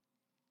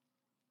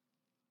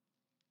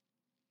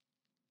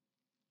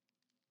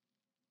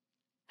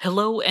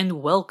Hello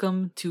and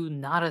welcome to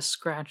Not a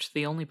Scratch,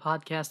 the only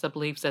podcast that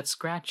believes that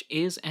Scratch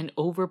is an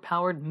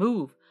overpowered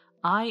move.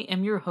 I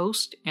am your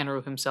host,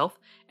 Anaru himself,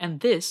 and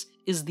this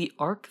is the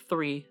Arc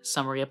 3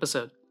 summary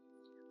episode.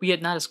 We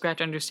at Not a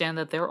Scratch understand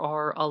that there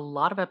are a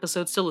lot of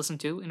episodes to listen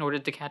to in order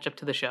to catch up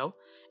to the show,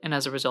 and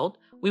as a result,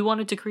 we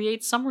wanted to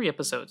create summary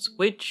episodes,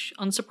 which,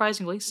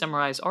 unsurprisingly,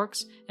 summarize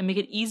arcs and make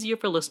it easier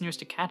for listeners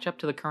to catch up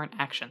to the current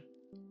action.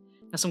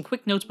 Now, some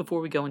quick notes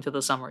before we go into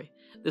the summary.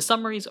 The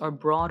summaries are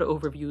broad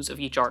overviews of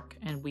each arc,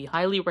 and we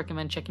highly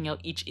recommend checking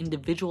out each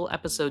individual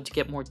episode to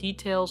get more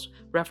details,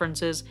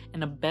 references,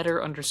 and a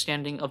better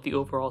understanding of the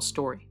overall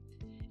story.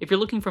 If you're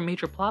looking for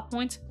major plot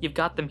points, you've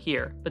got them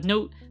here, but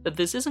note that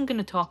this isn't going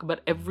to talk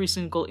about every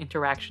single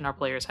interaction our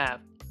players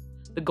have.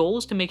 The goal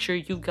is to make sure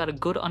you've got a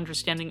good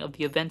understanding of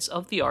the events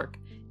of the arc,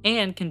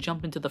 and can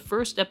jump into the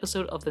first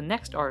episode of the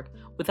next arc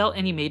without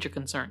any major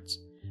concerns.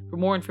 For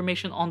more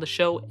information on the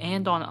show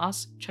and on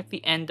us, check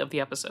the end of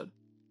the episode.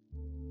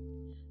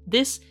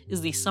 This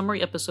is the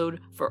summary episode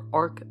for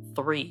Arc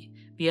 3.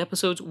 The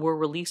episodes were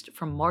released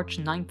from March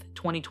 9th,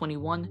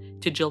 2021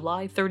 to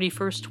July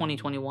 31st,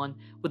 2021,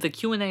 with a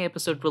Q&A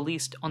episode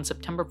released on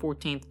September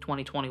 14th,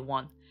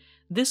 2021.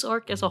 This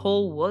arc as a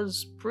whole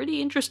was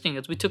pretty interesting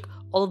as we took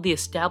all of the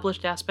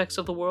established aspects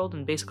of the world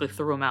and basically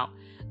threw them out.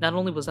 Not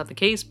only was that the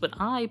case, but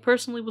I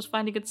personally was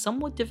finding it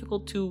somewhat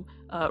difficult to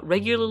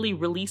regularly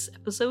release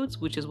episodes,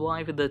 which is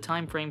why the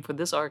time frame for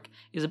this arc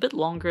is a bit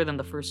longer than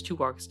the first two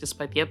arcs,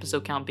 despite the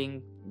episode count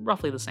being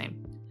roughly the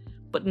same.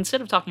 But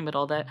instead of talking about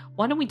all that,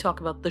 why don't we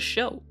talk about the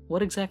show?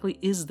 What exactly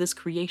is this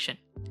creation?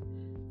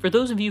 For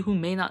those of you who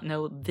may not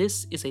know,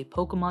 this is a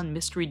Pokemon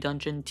Mystery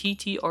Dungeon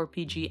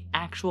TTRPG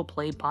actual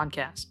play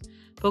podcast.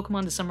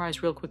 Pokemon, to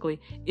summarize real quickly,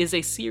 is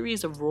a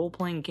series of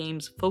role-playing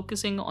games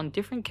focusing on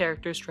different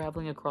characters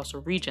traveling across a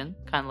region,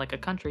 kind of like a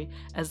country,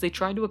 as they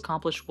try to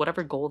accomplish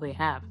whatever goal they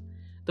have.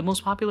 The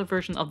most popular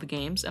version of the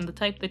games, and the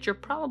type that you're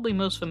probably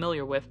most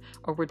familiar with,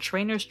 are where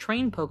trainers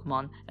train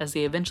Pokemon as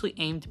they eventually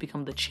aim to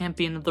become the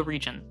champion of the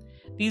region.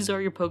 These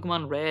are your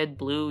Pokemon Red,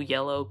 Blue,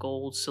 Yellow,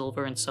 Gold,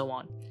 Silver, and so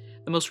on.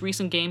 The most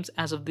recent games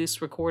as of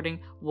this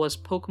recording was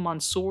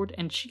Pokemon Sword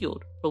and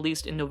Shield,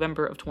 released in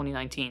November of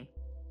 2019.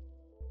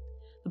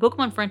 The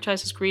Pokemon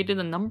franchise has created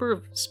a number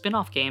of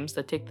spin-off games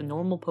that take the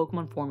normal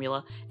Pokemon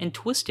formula and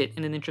twist it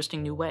in an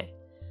interesting new way.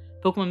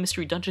 Pokemon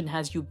Mystery Dungeon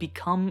has you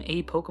become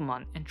a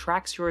Pokemon and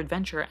tracks your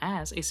adventure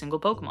as a single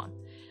Pokemon.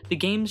 The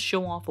games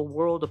show off a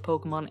world of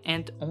Pokemon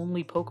and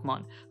only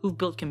Pokemon who've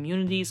built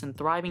communities and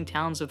thriving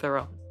towns of their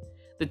own.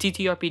 The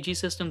TTRPG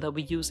system that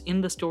we use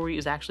in the story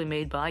is actually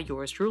made by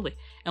yours truly,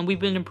 and we've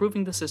been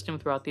improving the system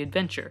throughout the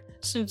adventure,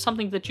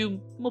 something that you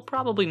will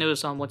probably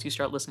notice on once you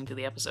start listening to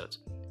the episodes.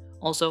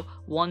 Also,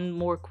 one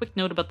more quick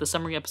note about the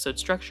summary episode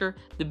structure: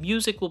 the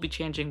music will be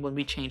changing when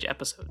we change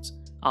episodes.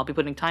 I'll be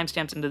putting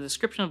timestamps in the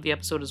description of the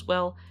episode as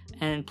well,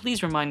 and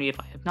please remind me if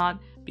I have not,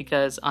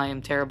 because I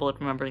am terrible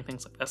at remembering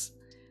things like this.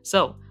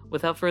 So,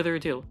 without further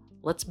ado,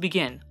 let's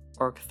begin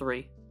Arc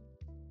 3.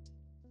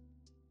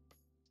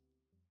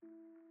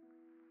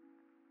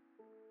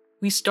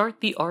 We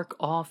start the arc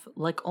off,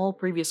 like all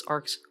previous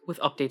arcs, with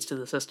updates to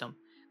the system.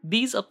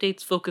 These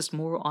updates focus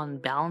more on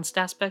balanced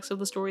aspects of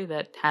the story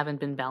that haven't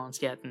been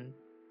balanced yet, and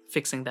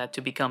fixing that to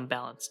become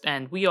balanced,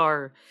 and we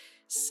are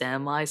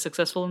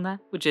semi-successful in that,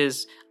 which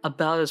is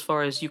about as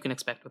far as you can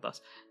expect with us.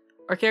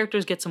 Our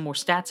characters get some more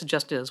stats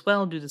adjusted as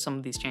well due to some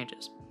of these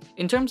changes.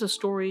 In terms of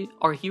story,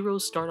 our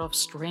heroes start off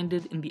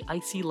stranded in the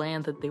icy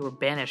land that they were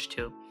banished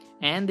to,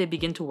 and they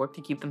begin to work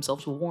to keep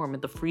themselves warm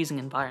in the freezing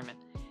environment.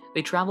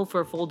 They travel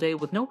for a full day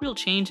with no real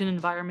change in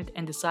environment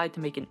and decide to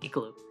make an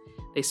igloo.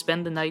 They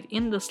spend the night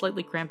in the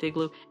slightly cramped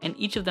igloo, and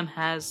each of them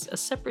has a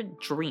separate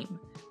dream.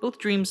 Both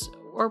dreams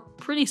are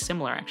pretty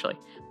similar, actually.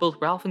 Both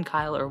Ralph and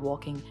Kyle are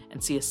walking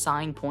and see a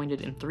sign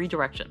pointed in three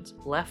directions: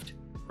 left,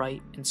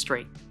 right, and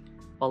straight.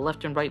 While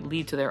left and right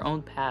lead to their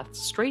own paths,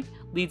 straight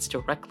leads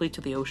directly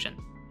to the ocean.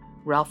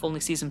 Ralph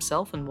only sees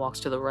himself and walks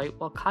to the right,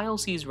 while Kyle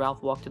sees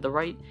Ralph walk to the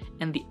right,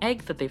 and the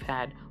egg that they've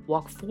had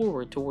walk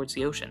forward towards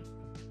the ocean.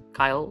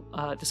 Kyle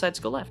decides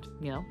to go left,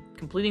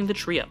 completing the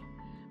trio.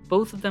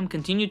 Both of them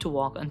continue to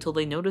walk until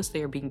they notice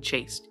they are being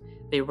chased.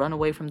 They run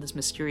away from this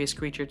mysterious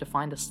creature to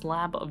find a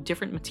slab of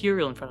different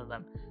material in front of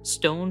them: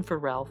 stone for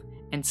Ralph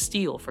and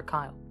steel for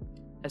Kyle.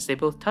 As they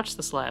both touch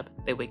the slab,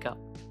 they wake up.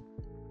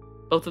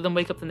 Both of them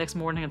wake up the next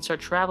morning and start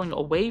traveling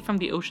away from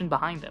the ocean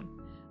behind them.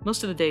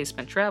 Most of the day is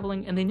spent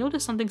traveling, and they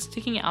notice something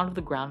sticking out of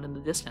the ground in the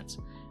distance.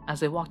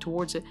 As they walk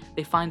towards it,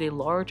 they find a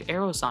large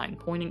arrow sign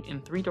pointing in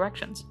three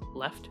directions: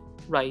 left,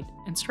 right,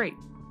 and straight.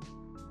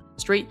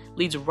 Straight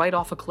leads right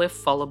off a cliff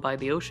followed by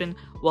the ocean,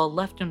 while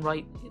left and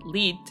right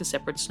lead to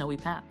separate snowy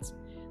paths.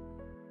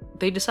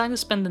 They decide to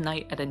spend the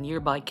night at a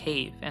nearby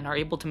cave and are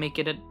able to make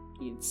it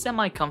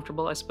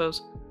semi-comfortable, I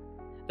suppose.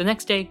 The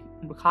next day,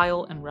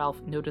 Kyle and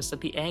Ralph notice that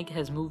the egg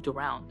has moved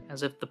around,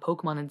 as if the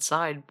Pokemon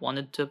inside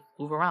wanted to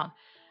move around.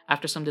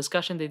 After some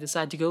discussion, they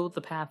decide to go the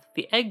path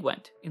the egg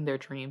went in their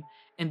dream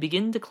and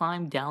begin to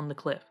climb down the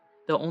cliff,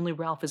 though only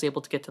Ralph is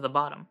able to get to the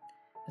bottom.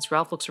 As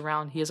Ralph looks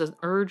around, he has an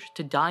urge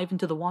to dive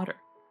into the water,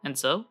 and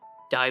so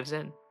dives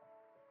in.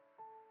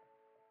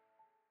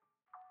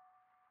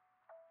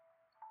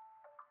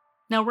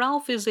 Now,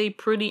 Ralph is a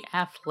pretty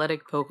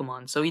athletic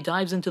Pokemon, so he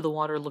dives into the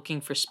water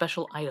looking for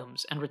special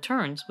items and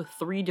returns with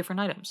 3 different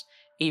items: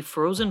 a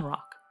frozen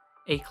rock,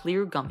 a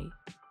clear gummy,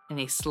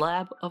 and a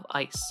slab of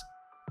ice.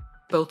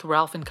 Both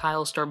Ralph and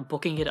Kyle start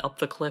booking it up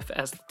the cliff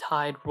as the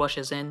tide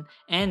rushes in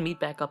and meet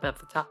back up at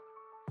the top.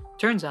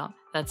 Turns out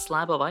that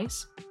slab of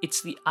ice,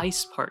 it's the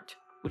ice part,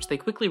 which they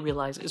quickly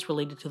realize is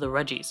related to the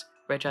Regis,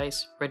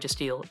 Regice,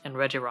 Registeel, and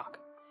Regirock.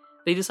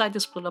 They decide to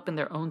split up in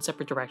their own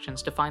separate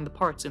directions to find the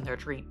parts in their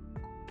dream.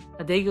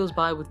 A day goes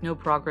by with no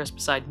progress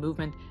beside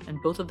movement,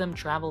 and both of them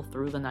travel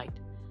through the night.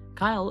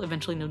 Kyle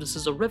eventually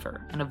notices a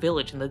river and a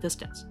village in the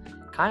distance.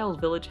 Kyle's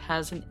village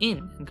has an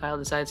inn, and Kyle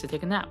decides to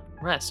take a nap,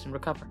 rest, and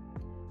recover.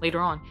 Later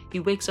on, he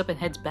wakes up and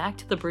heads back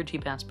to the bridge he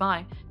passed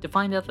by to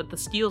find out that the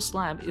steel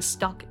slab is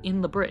stuck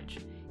in the bridge.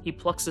 He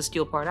plucks the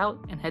steel part out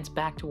and heads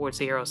back towards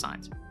the arrow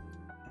signs.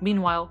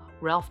 Meanwhile,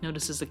 Ralph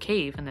notices a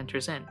cave and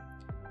enters in.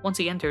 Once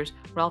he enters,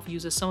 Ralph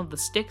uses some of the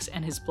sticks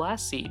and his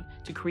blast seed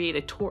to create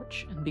a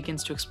torch and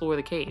begins to explore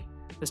the cave,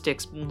 the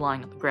sticks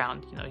lying on the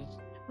ground.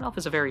 Ralph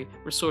is a very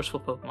resourceful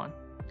Pokemon.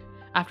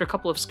 After a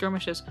couple of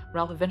skirmishes,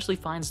 Ralph eventually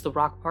finds the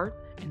rock part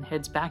and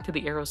heads back to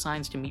the arrow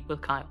signs to meet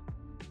with Kyle.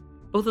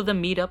 Both of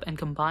them meet up and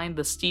combine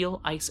the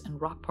steel, ice,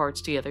 and rock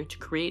parts together to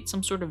create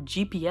some sort of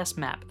GPS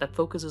map that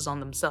focuses on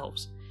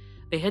themselves.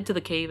 They head to the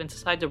cave and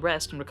decide to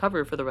rest and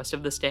recover for the rest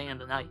of this day and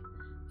the night.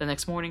 The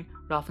next morning,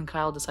 Ralph and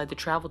Kyle decide to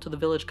travel to the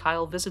village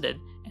Kyle visited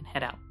and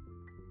head out.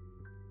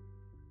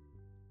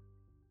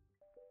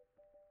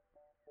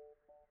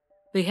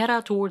 They head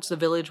out towards the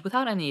village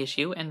without any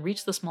issue and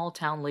reach the small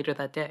town later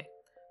that day.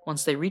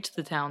 Once they reach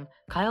the town,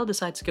 Kyle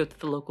decides to go to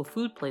the local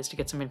food place to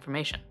get some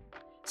information.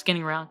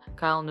 Scanning around,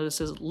 Kyle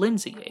notices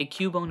Lindsay, a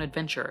Cubone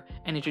adventurer,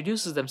 and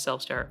introduces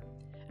themselves to her.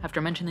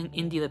 After mentioning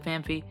Indy the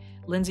Phanpy,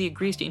 Lindsay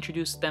agrees to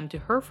introduce them to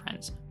her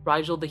friends,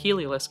 Rigel the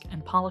Heliolisk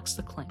and Pollux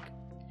the Clink.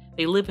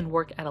 They live and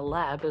work at a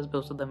lab as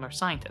both of them are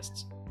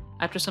scientists.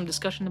 After some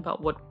discussion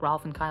about what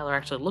Ralph and Kyle are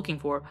actually looking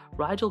for,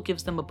 Rigel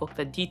gives them a book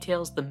that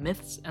details the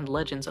myths and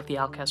legends of the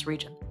Outcast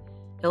region.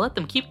 He'll let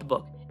them keep the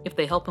book if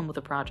they help him with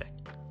a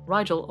project.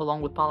 Rigel,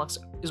 along with Pollux,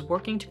 is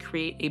working to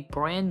create a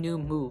brand new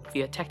move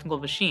via Technical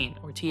Machine,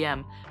 or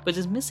TM, but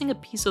is missing a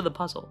piece of the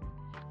puzzle.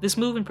 This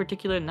move in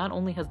particular not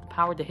only has the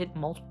power to hit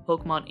multiple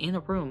Pokemon in a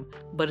room,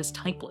 but is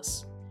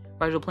typeless.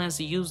 Rigel plans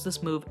to use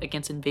this move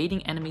against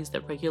invading enemies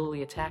that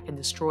regularly attack and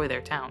destroy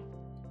their town.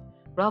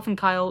 Ralph and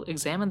Kyle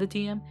examine the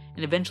TM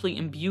and eventually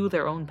imbue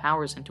their own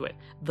powers into it,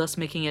 thus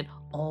making it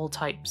all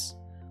types.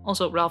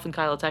 Also, Ralph and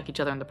Kyle attack each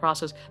other in the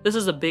process. This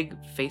is a big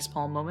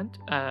facepalm moment,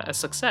 a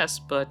success,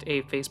 but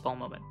a facepalm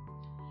moment.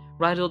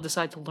 Rigel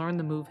decides to learn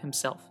the move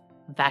himself,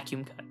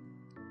 Vacuum Cut.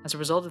 As a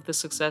result of this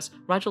success,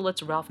 Rigel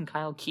lets Ralph and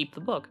Kyle keep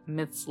the book,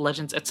 Myths,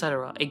 Legends,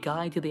 etc., a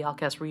guide to the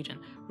Outcast region,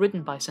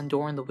 written by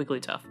Sandoran the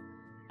Wigglytuff.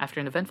 After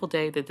an eventful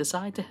day, they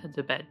decide to head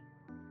to bed.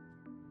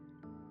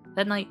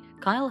 That night,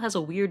 Kyle has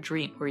a weird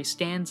dream where he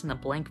stands in a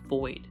blank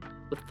void,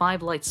 with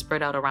 5 lights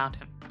spread out around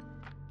him.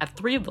 At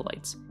 3 of the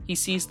lights, he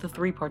sees the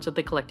 3 parts that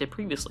they collected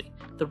previously,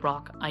 the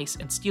rock, ice,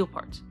 and steel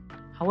parts.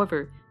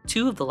 However,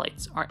 2 of the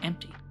lights are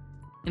empty.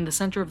 In the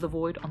center of the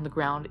void on the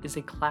ground is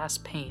a glass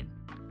pane.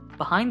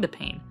 Behind the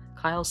pane,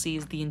 Kyle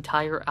sees the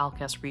entire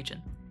Outcast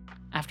region.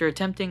 After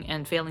attempting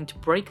and failing to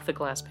break the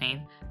glass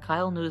pane,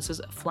 Kyle notices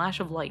a flash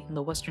of light in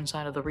the western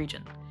side of the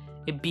region.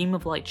 A beam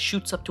of light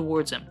shoots up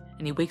towards him,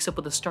 and he wakes up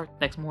with a start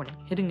the next morning,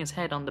 hitting his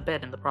head on the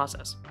bed in the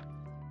process.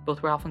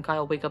 Both Ralph and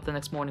Kyle wake up the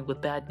next morning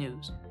with bad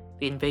news.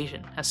 The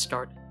invasion has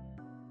started.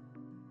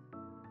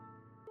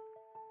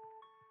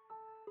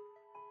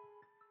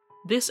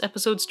 This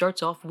episode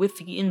starts off with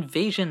the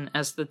invasion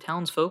as the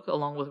townsfolk,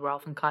 along with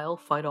Ralph and Kyle,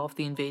 fight off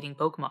the invading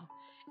Pokemon.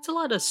 It's a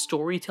lot of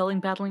storytelling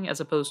battling as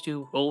opposed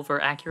to roll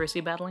for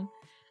accuracy battling.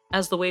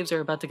 As the waves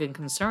are about to get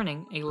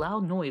concerning, a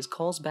loud noise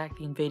calls back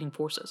the invading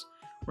forces.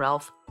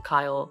 Ralph,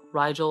 Kyle,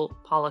 Rigel,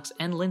 Pollux,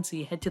 and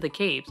Lindsay head to the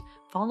caves,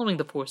 following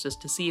the forces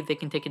to see if they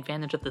can take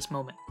advantage of this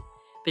moment.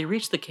 They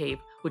reach the cave,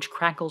 which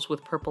crackles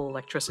with purple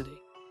electricity.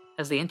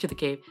 As they enter the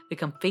cave, they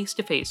come face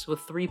to face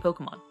with 3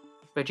 Pokemon,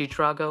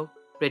 Regidrago,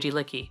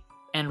 Regieleki,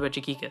 and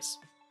Regigigas.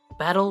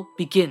 Battle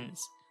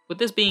begins! With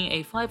this being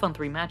a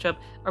 5-on-3 matchup,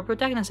 our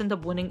protagonists end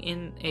up winning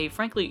in a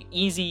frankly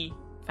easy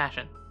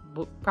fashion.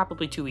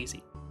 Probably too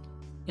easy.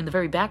 In the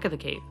very back of the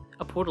cave,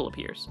 a portal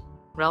appears.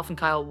 Ralph and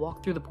Kyle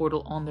walk through the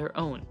portal on their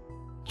own,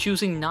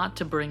 choosing not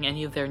to bring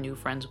any of their new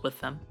friends with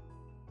them.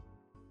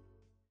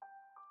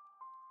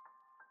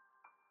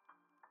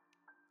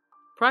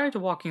 Prior to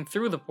walking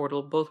through the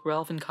portal, both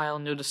Ralph and Kyle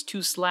notice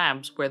 2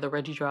 slabs where the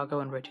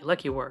Regidrago and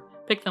Regieleki were,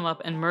 pick them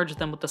up, and merge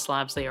them with the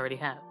slabs they already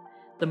have.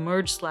 The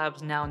merged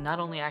slabs now not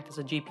only act as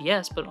a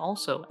GPS, but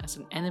also as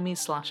an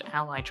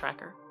enemy/ally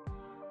tracker.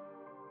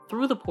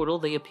 Through the portal,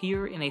 they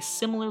appear in a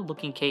similar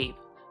looking cave,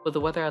 with the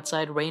weather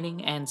outside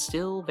raining and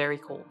still very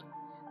cold.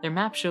 Their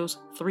map shows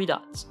 3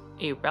 dots,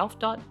 a Ralph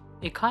dot,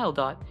 a Kyle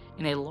dot,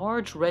 and a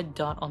large red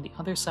dot on the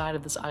other side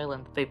of this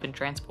island that they've been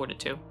transported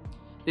to.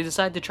 They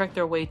decide to trek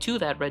their way to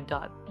that red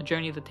dot, a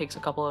journey that takes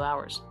a couple of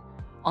hours.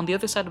 On the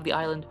other side of the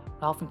island,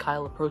 Ralph and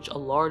Kyle approach a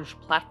large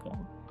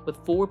platform with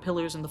 4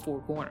 pillars in the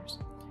 4 corners.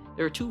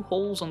 there are 2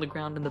 holes on the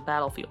ground in the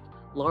battlefield,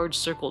 large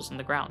circles in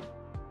the ground.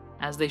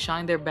 As they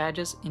shine their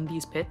badges in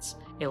these pits,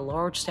 a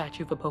large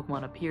statue of a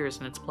Pokemon appears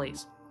in its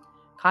place.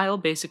 Kyle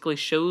basically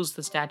shows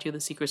the statue the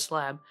secret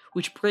slab,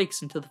 which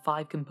breaks into the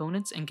 5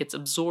 components and gets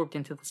absorbed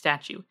into the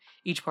statue,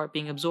 each part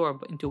being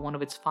absorbed into one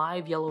of its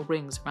 5 yellow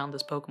rings around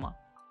this Pokemon.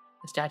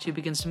 The statue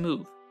begins to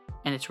move,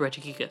 and it's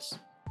Regigigas.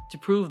 To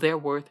prove their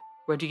worth,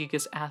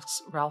 Regigigas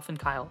asks Ralph and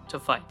Kyle to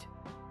fight.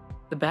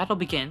 The battle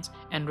begins,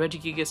 and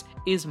Regigigas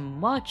is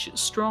much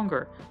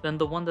stronger than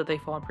the one that they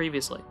fought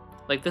previously.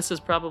 Like, this is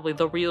probably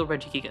the real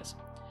Regigigas.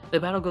 The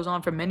battle goes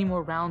on for many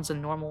more rounds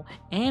than normal,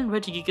 and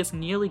Regigigas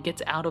nearly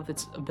gets out of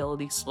its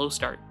ability Slow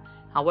Start.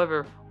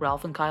 However,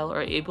 Ralph and Kyle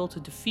are able to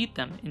defeat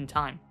them in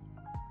time.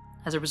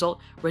 As a result,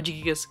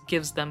 Regigigas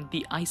gives them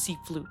the Icy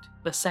Flute,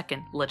 the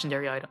second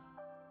legendary item.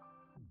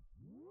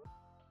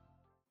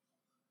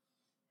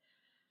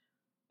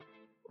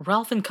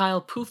 Ralph and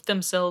Kyle poof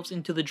themselves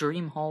into the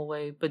dream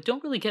hallway, but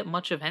don't really get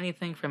much of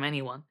anything from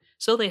anyone,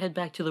 so they head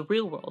back to the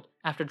real world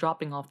after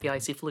dropping off the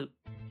Icy Flute.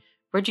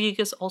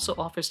 Regigigas also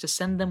offers to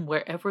send them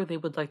wherever they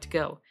would like to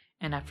go,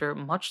 and after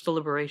much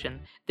deliberation,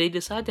 they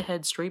decide to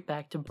head straight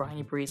back to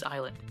Briny Breeze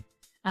Island.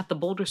 At the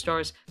Boulder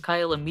Stars,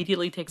 Kyle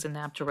immediately takes a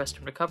nap to rest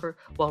and recover,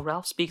 while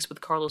Ralph speaks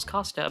with Carlos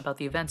Costa about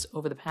the events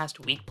over the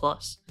past week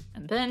plus,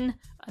 and then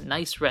a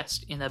nice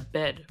rest in a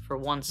bed for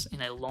once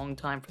in a long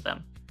time for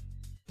them.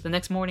 The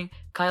next morning,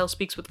 Kyle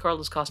speaks with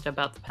Carlos Costa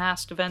about the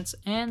past events,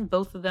 and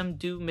both of them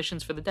do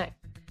missions for the day.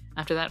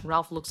 After that,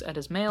 Ralph looks at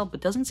his mail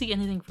but doesn't see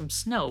anything from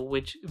Snow,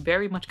 which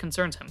very much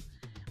concerns him.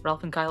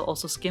 Ralph and Kyle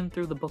also skim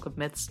through the Book of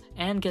Myths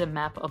and get a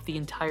map of the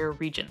entire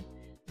region.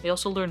 They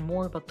also learn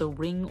more about the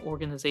Ring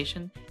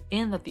organization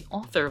and that the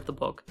author of the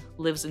book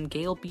lives in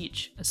Gale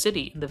Beach, a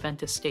city in the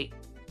Ventus state.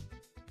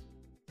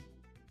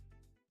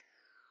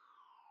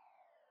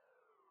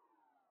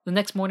 The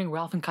next morning,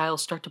 Ralph and Kyle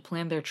start to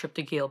plan their trip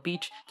to Gale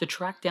Beach to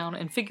track down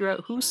and figure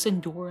out who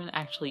Sindoran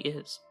actually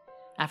is.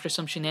 After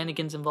some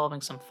shenanigans involving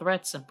some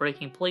threats and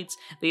breaking plates,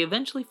 they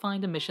eventually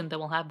find a mission that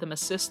will have them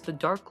assist the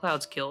Dark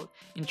Clouds Guild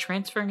in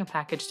transferring a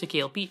package to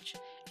Gale Beach,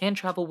 and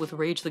travel with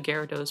Rage the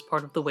Gyarados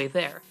part of the way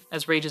there,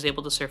 as Rage is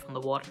able to surf on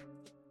the water.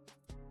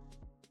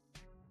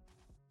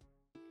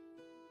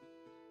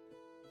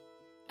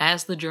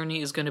 As the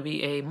journey is going to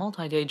be a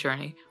multi-day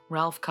journey,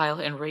 Ralph, Kyle,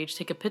 and Rage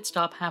take a pit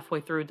stop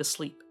halfway through to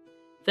sleep.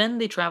 Then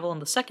they travel on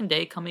the second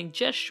day, coming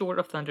just short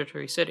of Thunder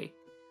Tree City.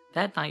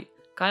 That night,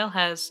 Kyle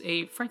has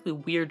a frankly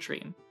weird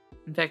dream.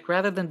 In fact,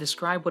 rather than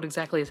describe what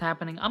exactly is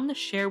happening, I'm going to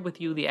share with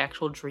you the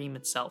actual dream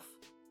itself.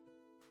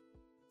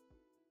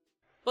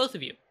 Both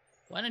of you,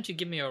 why don't you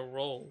give me a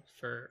roll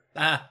for...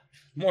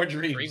 more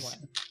dreams.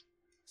 Dreamland.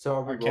 So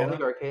are we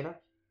rolling Arcana?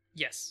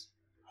 Yes.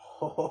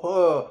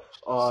 You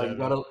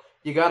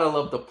gotta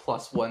love the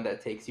 +1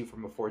 that takes you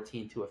from a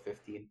 14 to a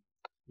 15.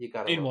 You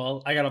gotta.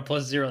 Meanwhile, I got a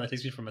 +0 that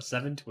takes me from a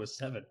 7 to a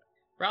 7.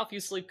 Ralph, you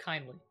sleep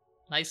kindly.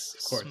 Nice,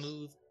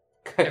 smooth.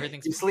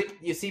 Everything's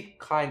you sleep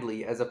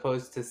kindly as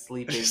opposed to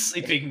sleeping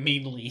sleeping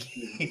meanly.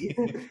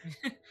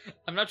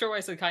 I'm not sure why I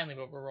said kindly,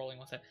 but we're rolling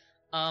with it.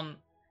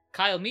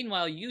 Kyle,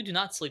 meanwhile, you do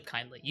not sleep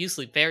kindly. You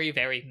sleep very,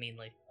 very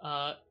meanly.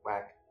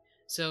 Whack.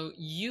 So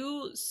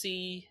you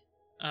see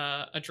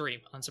a dream,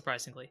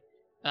 unsurprisingly.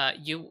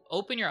 You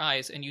open your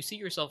eyes and you see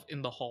yourself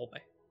in the hallway.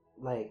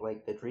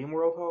 Like the Dream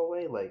World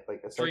hallway?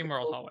 Like a Dream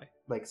World hallway.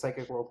 Like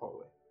Psychic World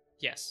hallway.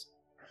 Yes.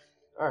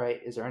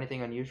 Alright, is there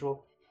anything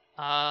unusual?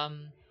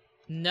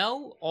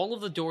 No, all of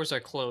the doors are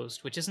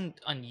closed, which isn't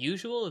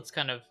unusual, it's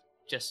kind of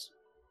just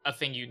a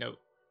thing you note.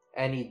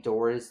 Any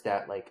doors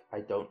that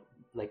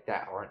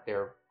that aren't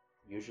there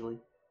usually?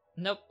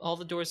 Nope, all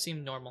the doors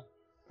seem normal.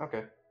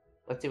 Okay.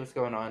 Let's see what's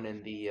going on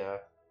in the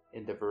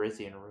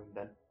Virizion room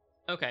then.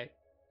 Okay.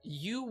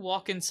 You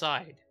walk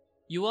inside.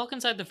 You walk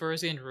inside the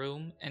Virizion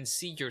room and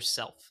see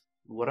yourself.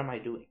 What am I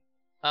doing?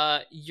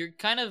 You're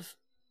kind of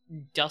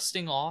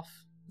dusting off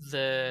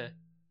the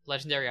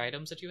legendary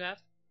items that you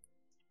have.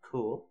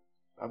 Cool.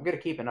 I'm gonna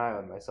keep an eye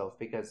on myself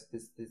because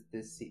this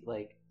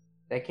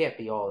that can't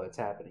be all that's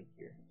happening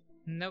here.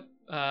 Nope.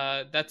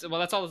 That's all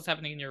that's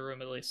happening in your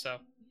room at least. So.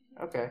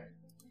 Okay.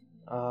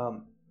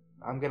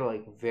 I'm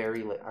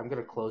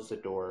gonna close the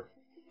door,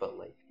 but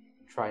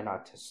try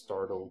not to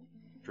startle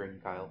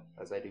Dream Kyle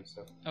as I do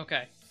so.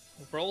 Okay.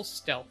 Roll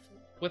stealth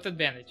with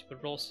advantage,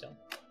 but roll stealth.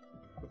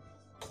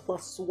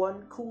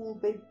 +1, cool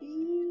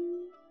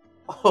baby.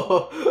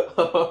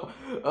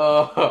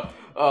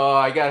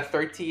 I got a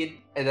 13,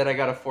 and then I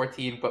got a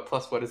 14, but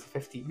 +1 is a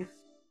 15.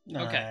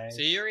 Nice. Okay,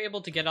 so you're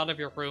able to get out of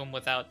your room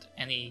without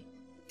any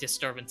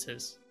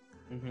disturbances.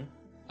 Mm-hmm.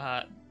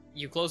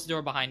 You close the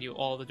door behind you.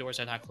 All the doors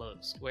are not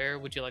closed. Where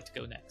would you like to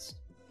go next?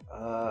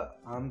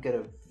 I'm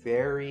gonna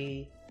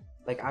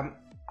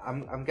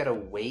I'm gonna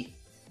wait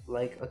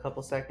a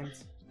couple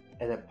seconds,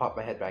 and then pop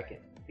my head back in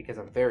because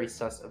I'm very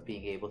sus of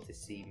being able to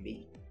see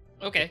me.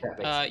 Okay.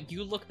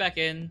 You look back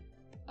in.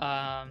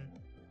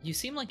 You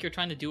seem like you're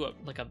trying to do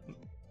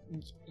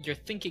you're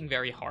thinking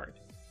very hard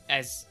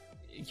as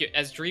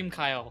Dream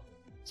Kyle.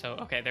 So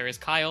okay, there is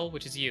Kyle,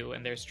 which is you,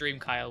 and there's Dream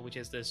Kyle, which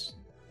is this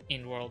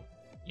in-world.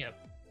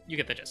 You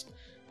get the gist.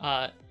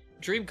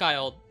 Dream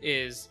Kyle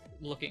is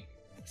looking.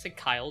 Say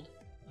Kyle.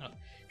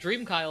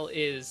 Dream Kyle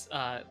is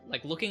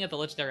like looking at the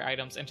legendary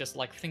items and just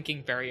like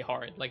thinking very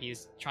hard, like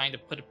he's trying to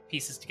put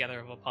pieces together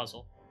of a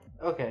puzzle.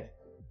 Okay,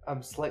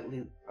 I'm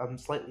slightly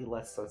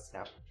less sus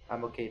now.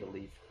 I'm okay to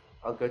leave.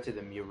 I'll go to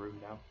the Mew room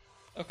now.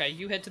 Okay,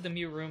 you head to the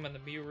Mew room, and the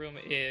Mew room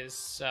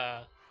is,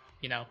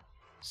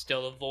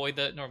 still the void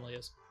that it normally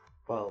is.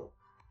 Well,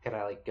 can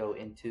I like go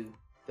into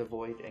the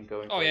void and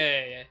go into? Oh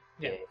yeah.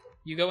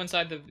 You go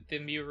inside the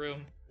Mew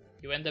room.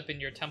 You end up in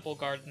your temple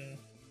garden,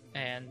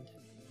 and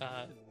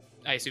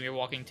I assume you're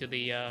walking to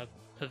the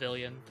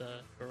pavilion, the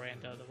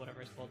veranda, the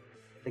whatever it's called.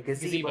 The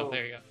gazebo.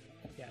 There you go.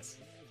 Yes.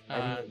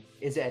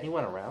 Is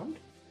anyone around?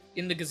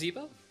 In the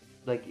gazebo?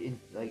 Like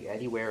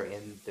anywhere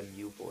in the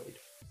Mew void?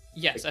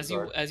 Yes.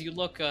 Like As you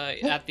look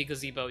at the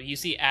gazebo, you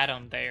see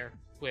Adam there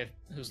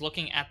who's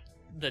looking at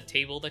the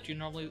table that you're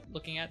normally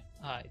looking at.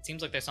 It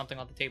seems like there's something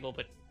on the table,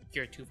 but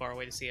you're too far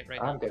away to see it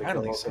right now. I'm gonna I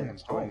don't go think over and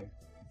someone's join. home.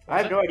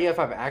 I have no idea if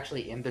I'm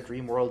actually in the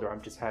dream world or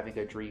I'm just having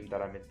a dream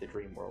that I'm in the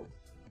dream world.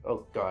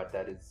 Oh god,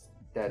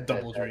 that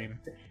Double dream.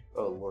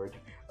 Oh lord.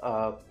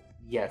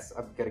 Yes,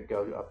 I'm gonna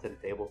go up to the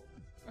table.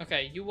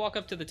 Okay, you walk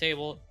up to the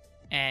table,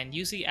 and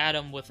you see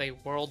Adam with a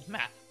world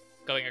map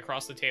going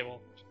across the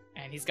table.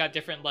 And he's got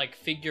different, like,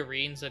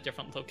 figurines at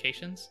different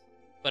locations.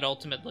 But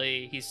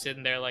ultimately, he's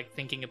sitting there, like,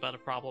 thinking about a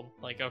problem.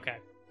 Like, okay.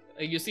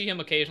 You see him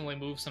occasionally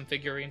move some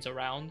figurines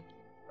around.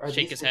 Are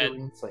Shake these his head,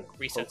 figurines, like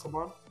resets them.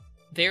 Pokemon?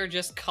 They're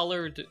just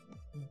colored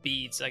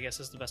beads, I guess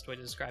is the best way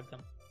to describe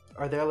them.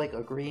 Are there like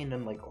a green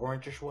and like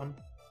orangish one?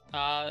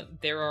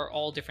 There are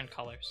all different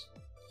colors.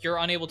 You're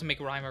unable to make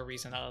rhyme or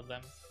reason out of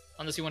them.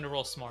 Unless you want to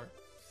roll smart.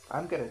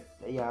 I'm gonna,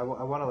 yeah, I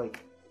want to like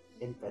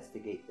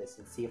investigate this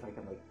and see if I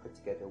can like put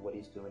together what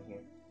he's doing here.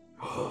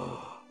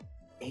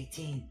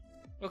 18.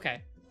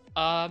 Okay.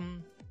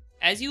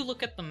 As you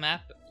look at the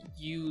map,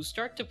 you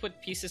start to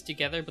put pieces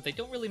together, but they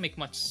don't really make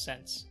much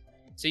sense.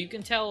 So you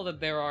can tell that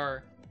there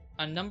are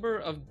a number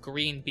of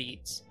green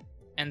beads,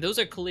 and those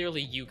are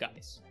clearly you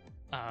guys.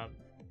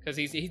 Because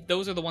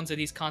those are the ones that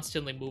he's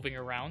constantly moving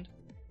around.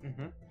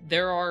 Mm-hmm.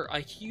 There are a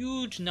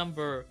huge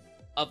number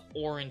of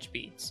orange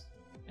beads,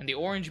 and the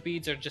orange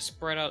beads are just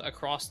spread out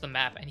across the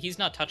map, and he's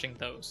not touching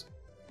those.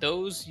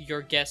 Those,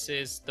 your guess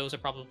is, those are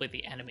probably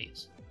the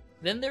enemies.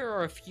 Then there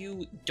are a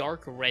few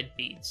dark red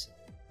beads,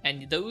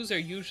 and those are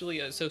usually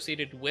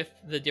associated with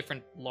the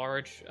different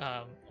large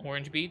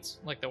orange beads,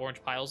 like the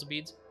orange piles of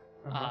beads.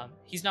 Uh-huh.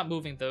 He's not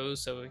moving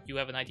those, so you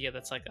have an idea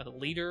that's like a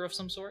leader of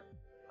some sort.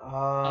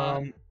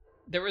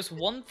 There is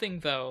one thing,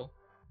 though,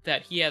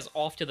 that he has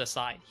off to the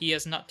side. He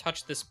has not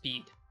touched this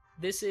bead.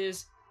 This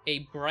is a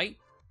bright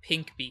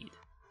pink bead,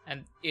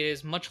 and it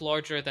is much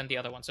larger than the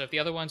other one. So if the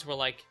other ones were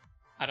like,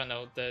 I don't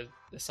know, the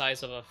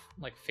size of a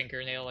like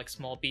fingernail, like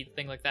small bead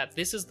thing like that,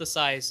 this is the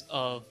size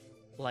of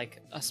like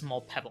a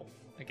small pebble,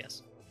 I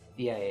guess.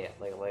 Yeah,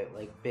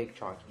 like big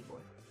chonky boy.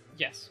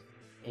 Yes.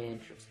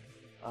 Interesting.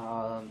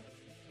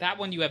 That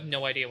one you have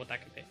no idea what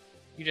that could be.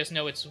 You just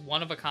know it's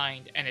one of a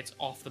kind and it's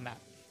off the map.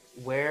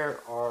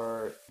 Where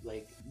are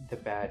like the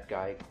bad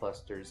guy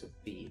clusters of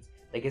beads?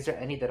 Like, is there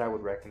any that I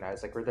would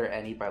recognize? Like, were there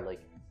any by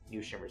like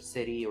New Shimmer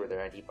City? Or were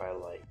there any by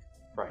like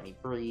Briny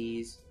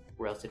Breeze?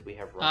 Where else did we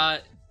have?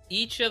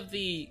 Each of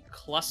the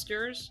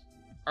clusters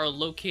are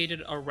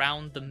located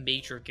around the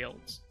major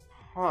guilds.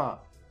 Huh.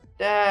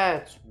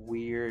 That's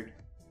weird.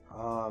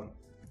 I'm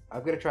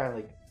gonna try and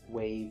like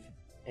wave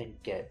and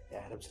get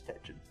Adam's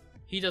attention.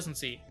 He doesn't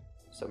see.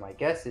 So my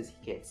guess is he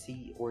can't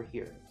see or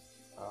hear.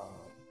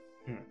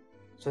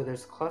 So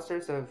there's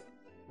clusters of.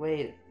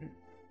 Wait,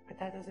 but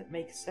that doesn't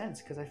make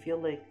sense because I feel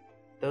like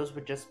those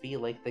would just be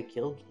like the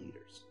guild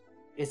leaders.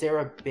 Is there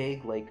a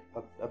big like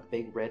a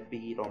big red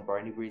bead on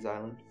Briny Breeze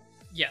Island?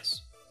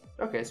 Yes.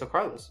 Okay, so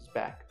Carlos is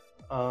back.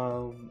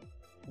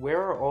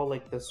 Where are all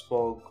like the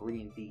small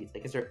green beads?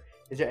 Like, is there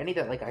any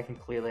that like I can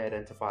clearly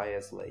identify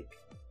as like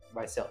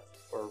myself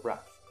or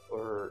Ralph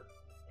or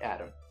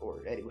Adam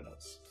or anyone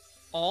else?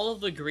 All of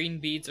the green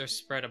beads are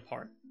spread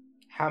apart.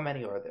 How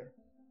many are there?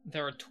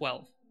 There are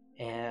 12.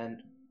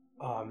 And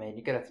oh man,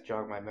 you're gonna have to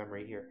jog my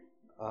memory here.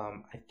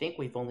 I think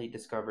we've only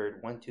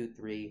discovered 1, 2,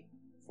 3,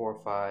 4,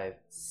 5,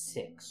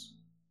 6,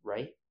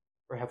 right?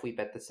 Or have we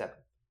met the 7th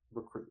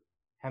recruit?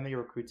 How many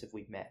recruits have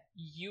we met?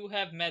 You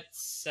have met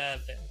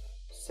 7.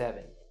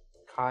 7.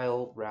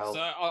 Kyle, Ralph. So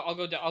I'll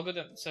go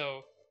down.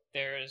 So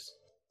there's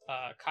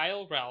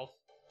Kyle, Ralph,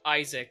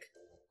 Isaac,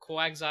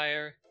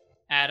 Quagsire,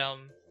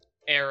 Adam,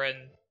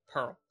 Aaron,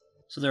 Pearl.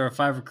 So there are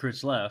 5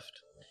 recruits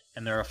left,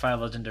 and there are 5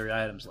 legendary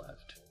items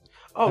left.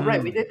 Oh,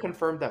 right, we did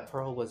confirm that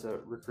Pearl was a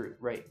recruit.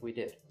 Right, we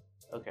did.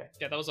 Okay.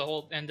 Yeah, that was the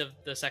whole end of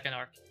the second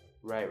arc.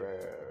 Right.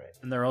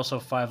 And there are also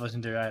 5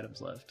 legendary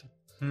items left.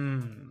 I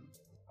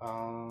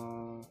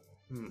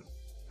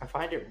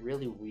find it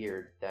really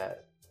weird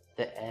that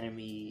the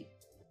enemy,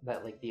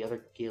 that like the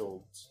other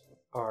guilds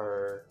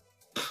are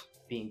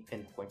being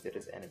pinpointed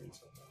as enemies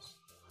almost.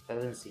 That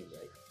doesn't seem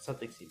right.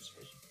 Something seems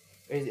fishy.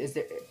 Is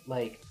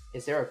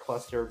there a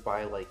cluster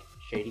by like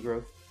Shady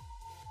Grove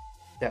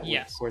that would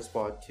Yes.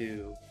 correspond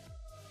to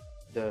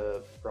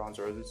the Bronze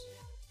Roses?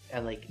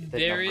 And like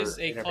there is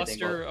a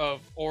cluster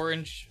of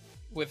orange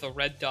with a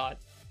red dot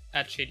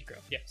at Shady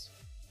Grove. Yes.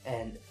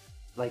 And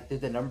like,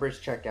 did the numbers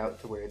check out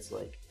to where it's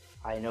like,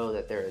 I know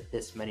that there are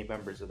this many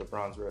members of the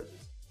Bronze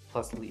Roses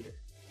plus leader.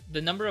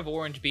 The number of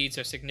orange beads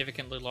are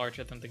significantly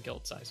larger than the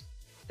guild size.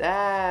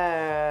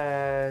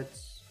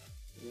 That's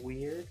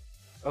weird.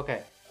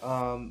 Okay.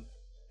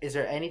 Is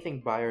there anything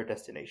by our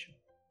destination,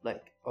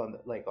 like on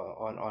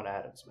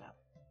Adam's map?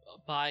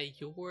 By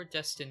your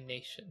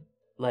destination.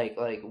 Like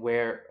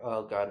where?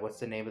 Oh God, what's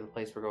the name of the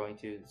place we're going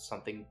to?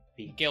 Something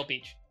Beach. Gale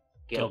Beach.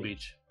 Gale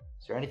Beach.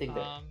 Is there anything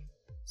there?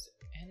 Is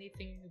there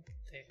anything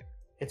there?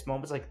 It's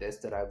moments like this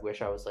that I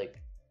wish I was like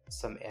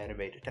some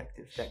anime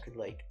detective that could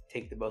like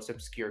take the most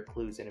obscure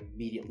clues and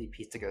immediately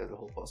piece together the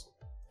whole puzzle.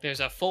 There's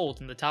a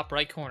fold in the top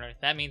right corner.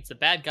 That means the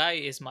bad guy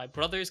is my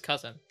brother's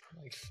cousin.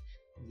 Like,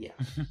 yeah,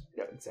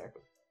 no,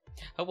 exactly.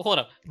 Oh, hold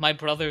up, my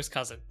brother's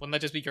cousin. Wouldn't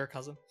that just be your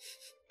cousin?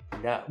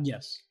 No.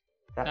 Yes.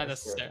 Not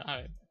necessarily. All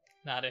right.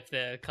 Not if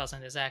the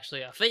cousin is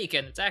actually a fake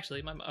and it's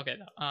actually my. Okay.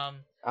 No.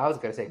 I was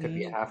gonna say it could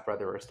be a half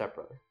brother or a step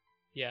brother.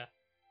 Yeah.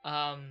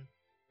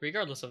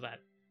 Regardless of that,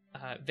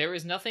 there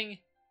is nothing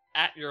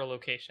at your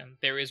location.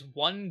 There is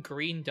one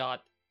green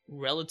dot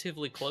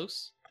relatively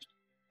close.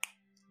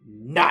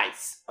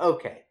 Nice.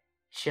 Okay.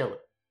 Chill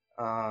it.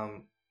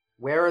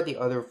 Where are the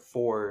other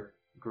four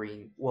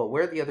green? Well,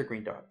 where are the other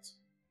green dots?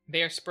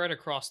 They are spread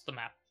across the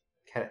map.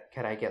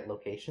 Can I get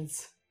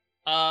locations?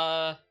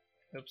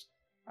 Oops.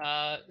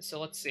 So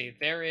let's see.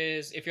 There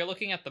is. If you're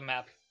looking at the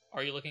map,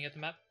 are you looking at the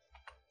map?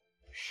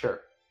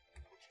 Sure.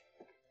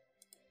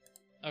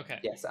 Okay.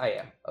 Yes, I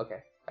am. Okay,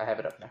 I have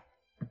it up now.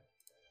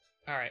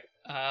 All right.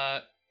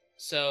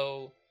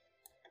 So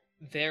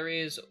there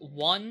is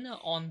one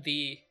on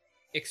the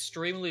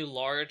extremely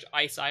large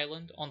ice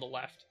island on the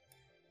left.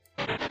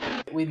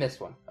 We missed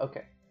one.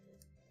 Okay.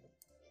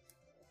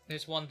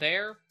 There's one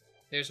there.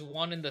 There's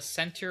one in the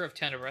center of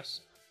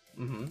Tenebris.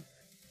 Mm-hmm.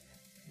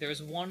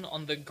 There's one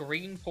on the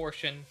green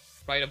portion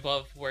right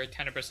above where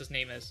Tenebris'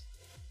 name is.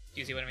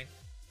 Do you see what I mean?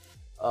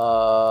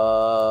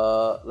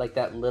 Like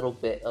that little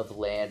bit of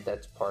land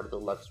that's part of the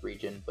Lux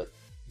region, but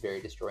very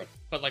destroyed.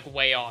 But like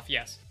way off,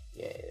 yes.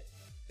 Yeah.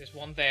 There's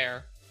one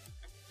there.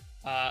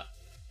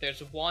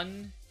 There's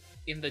one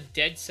in the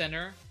dead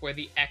center where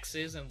the X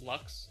is in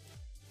Lux.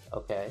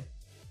 Okay.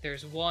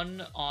 There's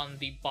one on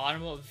the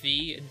bottom of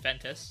V in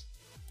Ventus.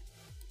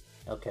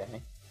 Okay.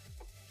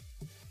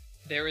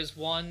 There is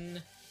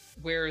one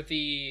where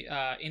the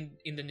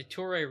in the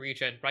Nature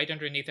region, right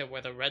underneath it,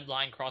 where the red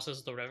line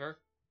crosses the river.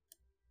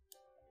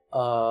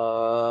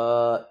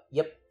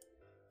 Yep.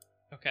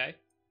 Okay.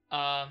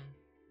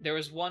 There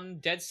was one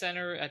dead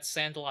center at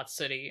Sandalot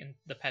City in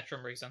the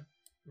Petrum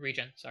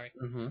region. Sorry.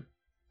 Mm-hmm.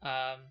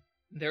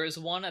 There is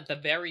one at the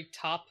very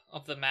top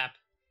of the map,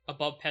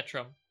 above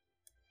Petrum.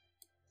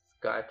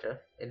 Gotcha.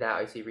 In that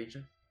icy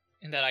region?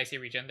 In that icy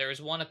region. There is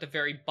one at the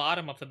very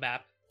bottom of the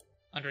map,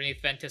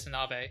 underneath Ventus and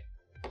Ave.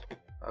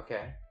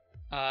 Okay.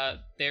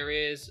 There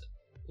is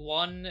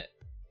one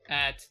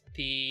at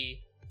the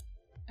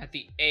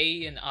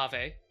A in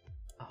Ave.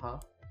 Uh-huh.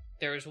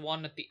 There is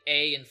one at the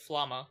A in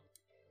Flamma.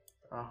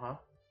 Uh-huh.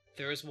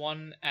 There is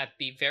one at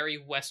the very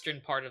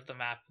western part of the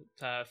map,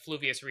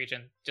 Fluvius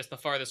region, just the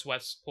farthest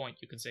west point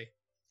you can see.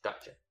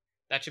 Gotcha.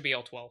 That should be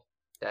all 12.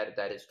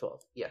 That is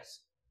 12, yes.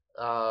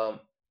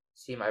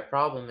 See, my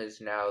problem is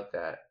now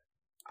that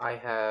I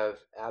have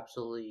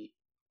absolutely...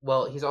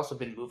 Well, he's also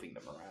been moving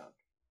them around.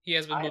 He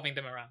has been moving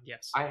them around,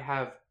 yes. I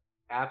have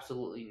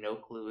absolutely no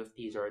clue if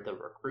these are the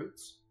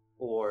recruits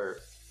or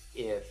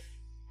if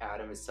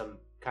Adam is some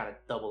kind of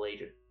double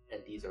agent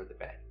and these are the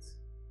baddies.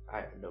 I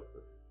have no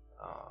clue.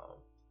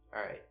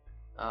 Alright.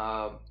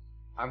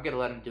 I'm gonna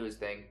let him do his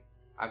thing.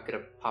 I'm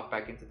gonna pop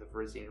back into the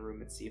Verizian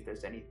room and see if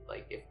there's any,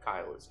 like, if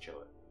Kyle is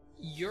chilling.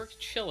 You're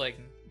chilling,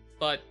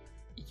 but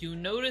you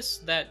notice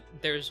that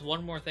there's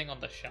one more thing on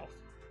the shelf.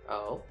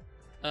 Oh?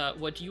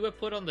 What you have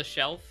put on the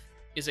shelf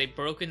is a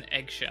broken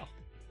eggshell.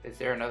 Is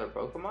there another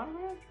Pokemon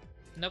around?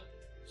 Nope.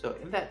 So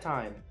in that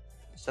time,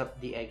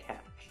 the egg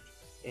hatched.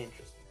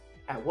 Interesting.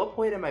 At what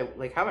point am I,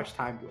 like, how much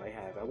time do I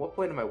have? At what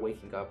point am I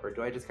waking up, or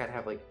do I just kind of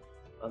have, like,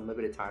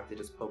 unlimited time to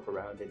just poke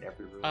around in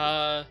every room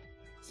and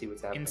see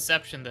what's happening?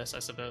 Inception this, I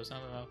suppose. I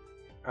don't know.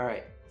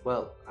 Alright,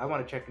 well, I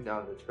want to check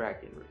down the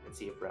Drakion room and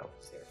see if Ralph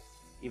is there.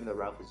 Even though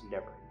Ralph is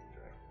never in the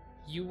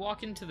Drakion. You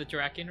walk into the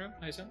Drakion room,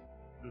 I assume?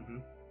 Mm-hmm.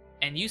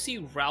 And you see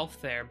Ralph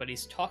there, but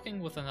he's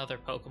talking with another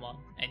Pokemon,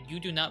 and you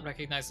do not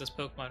recognize this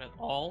Pokemon at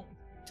all,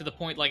 to the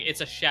point, like,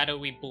 it's a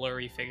shadowy,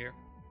 blurry figure.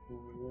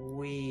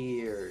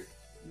 Weird.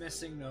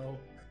 Missing no.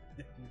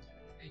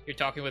 You're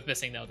talking with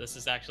Missing No. This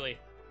is actually...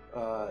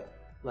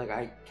 Like,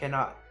 I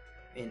cannot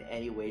in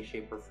any way,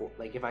 shape, or form...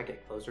 Like, if I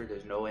get closer,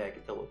 there's no way I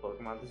can tell what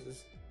Pokemon this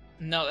is?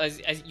 No,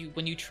 as you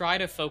when you try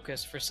to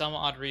focus, for some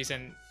odd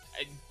reason,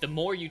 the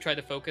more you try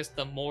to focus,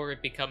 the more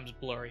it becomes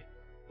blurry.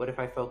 What if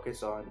I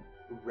focus on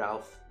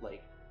Ralph,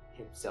 like,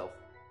 himself?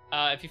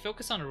 If you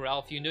focus on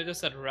Ralph, you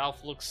notice that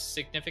Ralph looks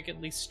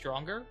significantly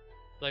stronger,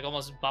 like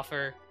almost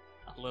buffer,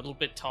 a little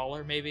bit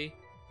taller, maybe.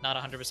 Not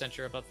 100%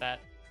 sure about that.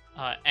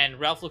 and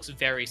Ralph looks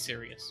very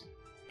serious.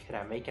 Can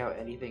I make out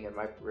anything in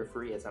my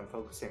periphery as I'm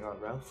focusing on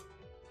Ralph?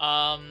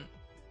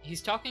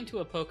 He's talking to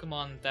a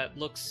Pokemon that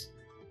looks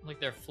like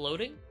they're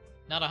floating.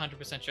 Not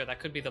 100% sure. That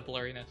could be the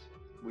blurriness.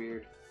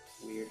 Weird.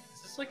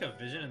 Is this like a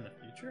vision in the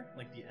future?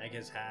 Like the egg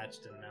has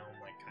hatched and now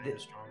I'm like kind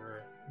of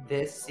stronger.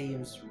 This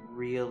seems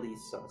really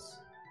sus.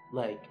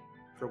 Like,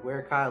 for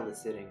where Kyle is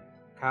sitting,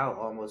 Kyle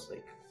almost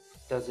like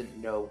doesn't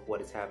know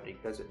what is happening,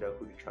 doesn't know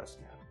who to trust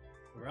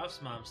now.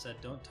 Ralph's mom said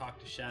don't talk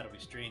to shadowy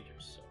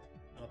strangers, so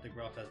I don't think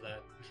Ralph has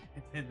that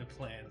in the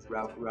plans.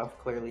 Ralph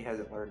clearly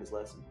hasn't learned his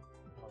lesson.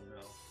 Oh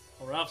no.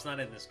 Well, Ralph's not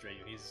in this dream.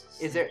 He's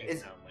Is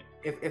soundly.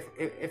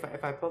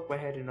 if I poke my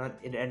head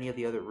in any of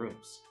the other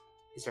rooms,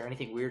 is there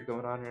anything weird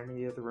going on in any of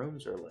the other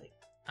rooms, or like?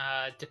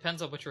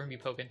 Depends on which room you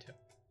poke into.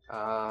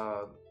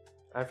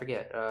 I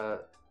forget.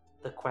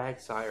 The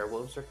Quagsire.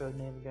 What was her code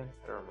name again?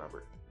 I don't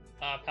remember.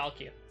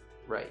 Palkia.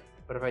 Right.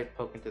 What if I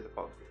poke into the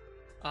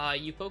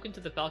Palkia? You poke into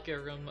the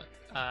Palkia room.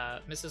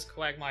 Mrs.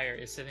 Quagmire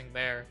is sitting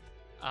there,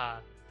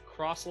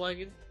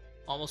 cross-legged.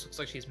 Almost looks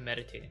like she's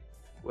meditating.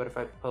 What if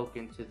I poke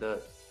into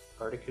the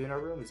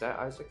Articuno room? Is that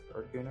Isaac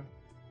Articuno?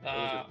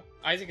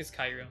 Isaac is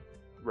Kairu.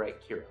 Right,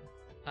 Kiro.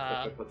 What if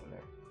I poke in there?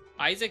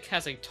 Isaac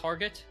has a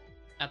target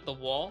at the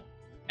wall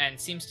and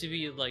seems to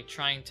be like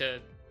trying to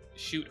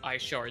shoot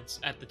ice shards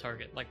at the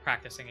target, like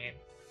practicing aim.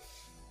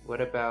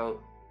 What about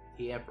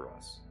the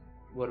Ampharos?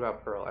 What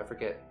about Pearl? I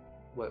forget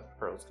what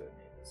Pearl's code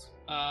name is.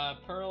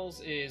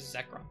 Pearl's is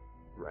Zekrom.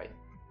 Right.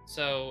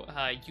 So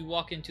you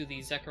walk into the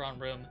Zekrom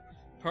room.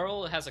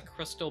 Pearl has a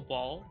crystal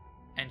ball,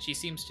 and she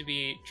seems to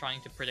be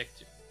trying to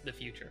predict the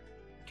future.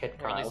 Can Or at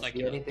Kyle least, like,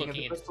 see anything in looking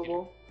the into crystal the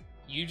future. ball?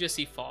 You just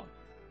see fog.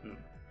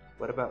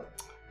 What about...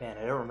 Man,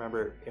 I don't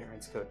remember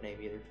Aaron's code name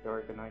either.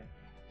 Dark Knight.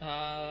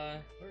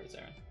 Where is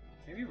Aaron?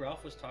 Maybe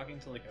Ralph was talking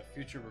to like a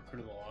future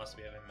recruitable loss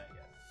we haven't met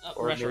yet.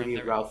 Or Reshiram, maybe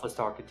there we Ralph was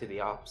talking to the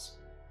ops.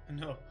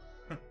 No.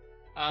 go.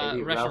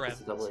 Maybe Ralph Reshiram.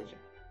 is a double agent.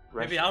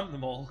 Maybe Reshiram. I'm the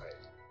mole.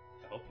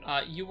 I hope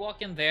not. You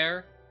walk in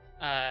there.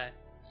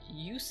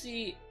 You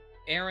see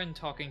Aaron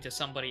talking to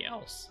somebody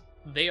else.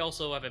 They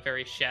also have a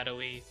very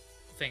shadowy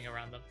thing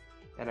around them.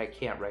 And I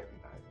can't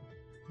recognize him.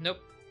 Nope.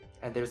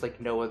 And there's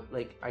like no...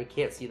 Like, I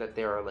can't see that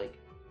there are like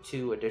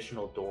 2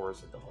 additional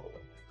doors in the hallway.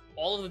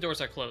 All of the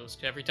doors are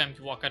closed. Every time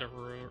you walk out of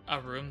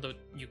a room,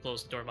 you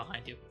close the door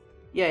behind you.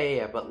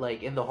 Yeah, but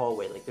like in the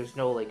hallway, like there's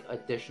no like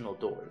additional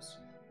doors.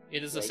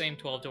 It is the Like- same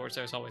 12 doors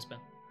there's always been.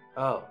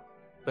 Oh,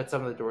 but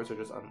some of the doors are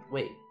just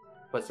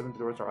but some of the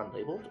doors are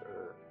unlabeled,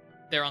 or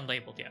They're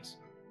unlabeled, yes.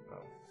 oh.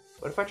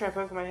 What if I try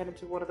poking my head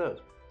into one of those,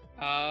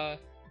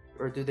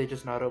 or do they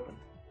just not open?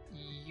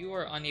 You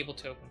are unable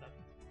to open them.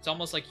 It's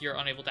almost like you're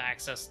unable to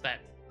access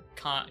that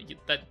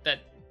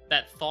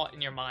that thought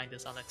in your mind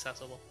is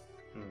inaccessible.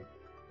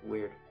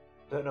 Weird.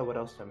 Don't know what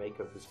else to make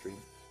of this dream.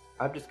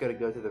 I'm just gonna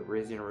go to the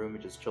Virizion room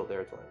and just chill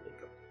there till I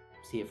wake up.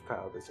 See if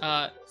Kyle does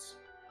anything else.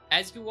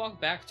 As you walk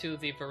back to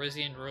the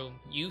Virizion room,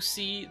 you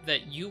see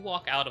that you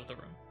walk out of the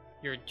room.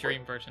 Your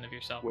dream version of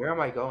yourself. Where am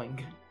I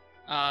going?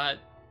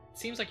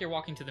 Seems like you're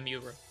walking to the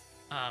Mew room.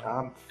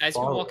 I'm As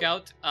you walk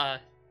following.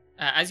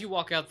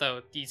 out,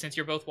 though, since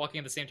you're both walking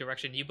in the same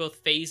direction, you both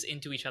phase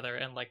into each other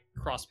and like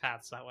cross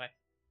paths that way.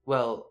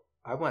 Well,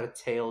 I want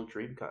to tail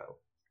Dream Kyle.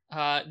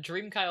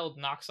 Dream Kyle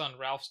knocks on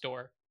Ralph's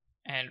door,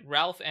 and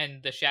Ralph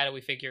and the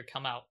shadowy figure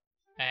come out.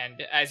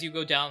 And as you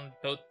go down,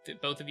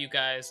 both of you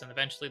guys, and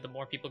eventually the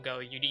more people go,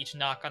 you each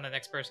knock on the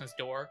next person's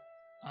door,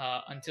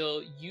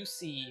 until you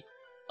see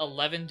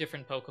 11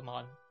 different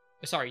Pokemon.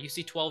 Sorry, you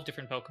see 12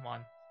 different Pokemon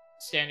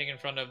standing in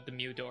front of the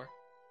Mew door,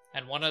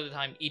 and one at a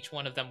time, each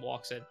one of them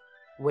walks in.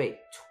 Wait,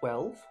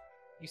 12?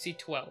 You see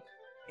 12.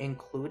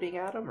 Including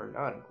Adam or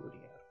not including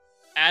Adam?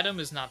 Adam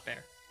is not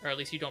there, or at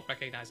least you don't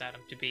recognize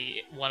Adam to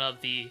be one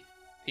of the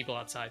people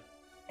outside.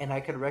 And I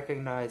could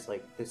recognize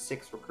like the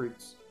 6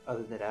 recruits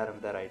other than Adam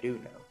that I do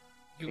know.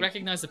 You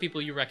recognize the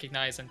people you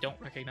recognize and don't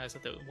recognize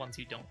the ones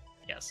you don't.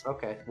 Yes.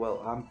 Okay,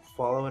 well, I'm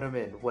following him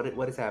in.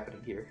 What is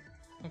happening here?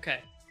 Okay.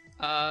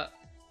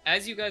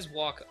 As you guys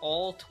walk,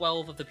 all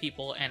 12 of the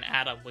people and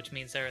Adam, which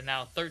means there are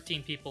now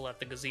 13 people at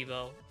the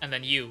gazebo, and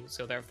then you,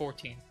 so there are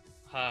 14.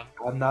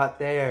 I'm not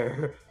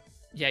there.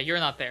 Yeah, you're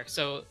not there.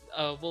 So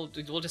we'll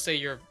just say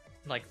you're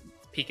like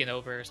peeking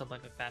over or something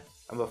like that.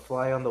 I'm a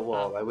fly on the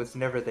wall. I was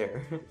never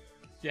there.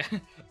 Yeah.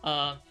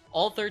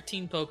 All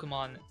 13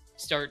 Pokemon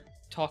start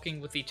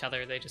talking with each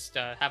other. They just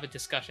have a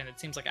discussion.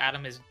 It seems like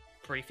Adam is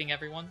briefing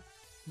everyone,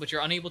 but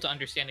you're unable to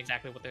understand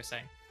exactly what they're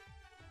saying.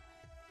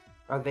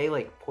 Are they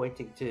like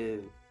pointing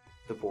to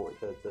the board,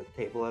 the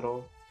table at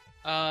all?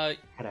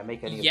 Can I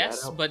make any of that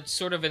Yes, out? but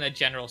sort of in a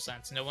general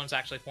sense. No one's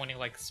actually pointing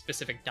like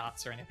specific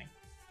dots or anything.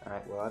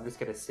 Alright, well, I'm just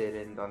gonna sit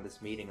in on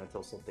this meeting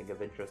until something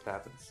of interest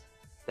happens.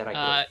 Then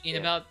I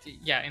in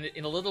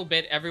a little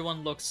bit,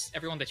 everyone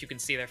that you can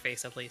see their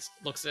face at least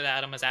looks at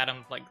Adam as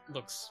Adam like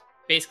looks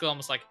basically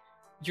almost like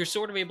you're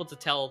sort of able to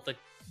tell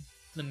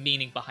the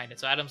meaning behind it.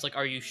 So Adam's like,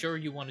 "Are you sure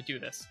you want to do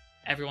this?"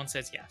 Everyone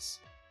says yes,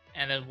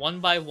 and then one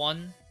by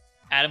one,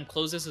 Adam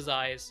closes his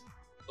eyes,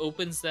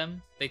 opens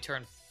them. They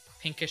turn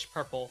pinkish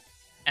purple,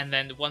 and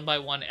then one by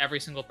one, every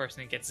single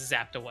person gets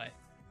zapped away,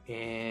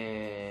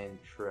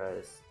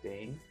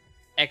 Interesting.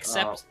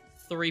 except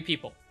 3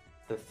 people: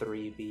 The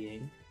 3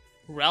 being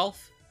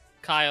Ralph,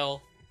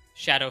 Kyle,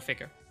 Shadow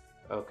Figure.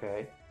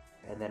 okay.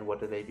 And then what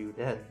do they do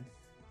then?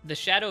 The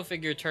Shadow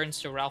Figure turns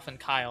to Ralph and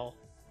Kyle.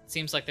 It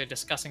seems like they're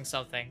discussing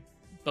something.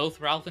 Both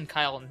Ralph and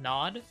Kyle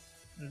nod.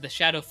 The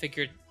Shadow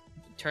Figure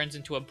turns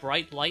into a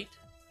bright light,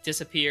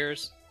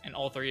 disappears, and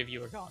all 3 of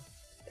you are gone.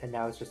 And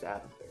now it's just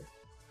Adam there.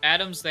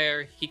 Adam's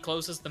there. He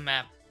closes the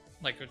map,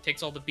 like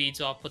takes all the beads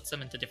off, puts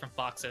them into different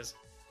boxes,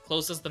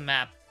 closes the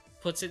map,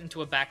 puts it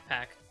into a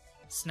backpack,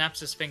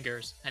 snaps his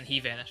fingers, and he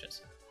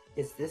vanishes.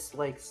 Is this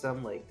like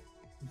some like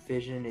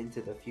vision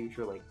into the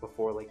future, like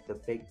before like the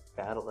big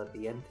battle at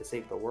the end to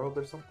save the world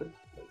or something?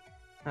 Like,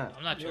 huh.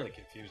 I'm not I'm sure. really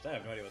confused. I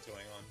have no idea what's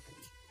going on.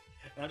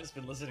 And I've just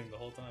been listening the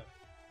whole time.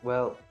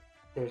 Well,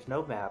 there's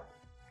no map.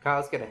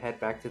 Kyle's gonna head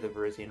back to the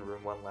Verizian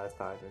room one last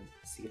time and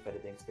see if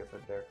anything's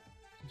different there.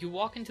 You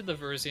walk into the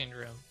Verizian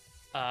room,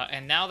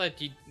 and now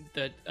that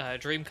the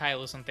Dream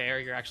Kyle isn't there,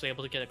 you're actually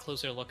able to get a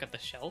closer look at the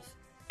shelf,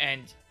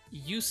 and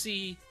you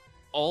see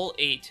all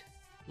 8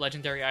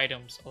 legendary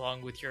items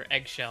along with your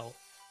eggshell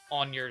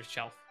on your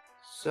shelf.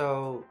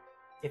 So,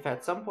 if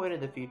at some point in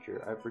the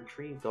future I've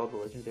retrieved all the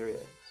legendary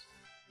items,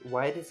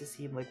 why does it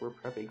seem like we're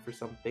prepping for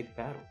some big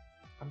battle?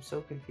 I'm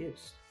so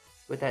confused.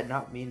 Would that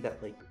not mean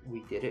that like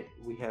we did it?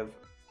 We have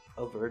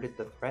averted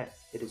the threat.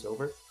 It is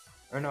over?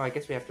 Or no, I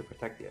guess we have to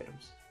protect the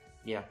items.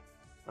 Yeah.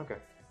 Okay.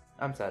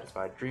 I'm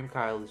satisfied. Dream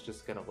Kyle is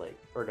just gonna like,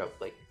 or no,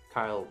 like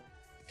Kyle.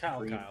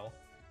 Dream-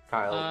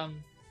 Kyle.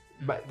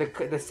 But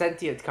the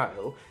sentient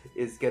Kyle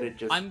is gonna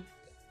just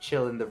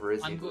chill in the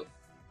Verizian.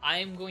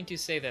 I'm going to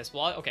say this.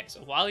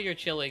 While you're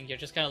chilling, you're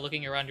just kind of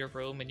looking around your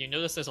room, and you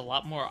notice there's a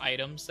lot more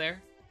items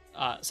there.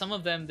 Some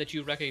of them that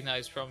you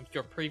recognize from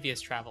your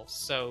previous travels.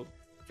 So,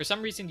 for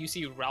some reason, you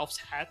see Ralph's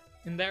hat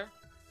in there,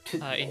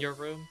 in your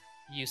room.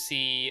 You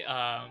see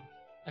a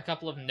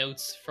couple of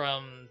notes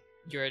from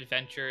your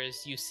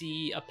adventures. You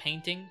see a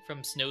painting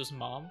from Snow's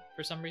mom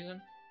for some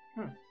reason.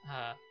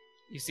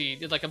 You see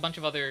like a bunch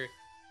of other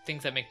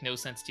things that make no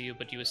sense to you,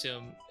 but you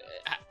assume.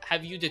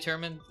 Have you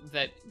determined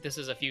that this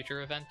is a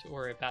future event,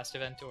 or a past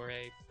event, or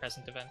a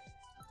present event?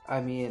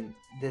 I mean,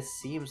 this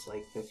seems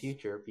like the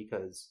future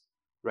because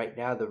right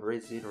now the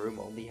Verizian room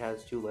only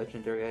has 2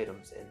 legendary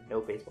items and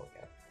no baseball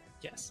cap.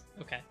 Yes.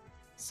 Okay.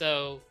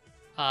 So,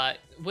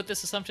 with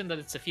this assumption that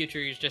it's the future,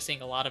 you're just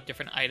seeing a lot of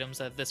different items.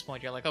 At this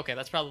point, you're like, okay,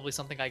 that's probably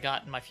something I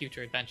got in my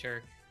future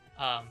adventure.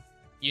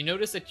 You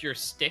notice that your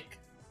stick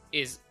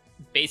is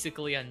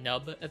basically a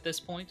nub at this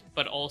point,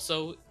 but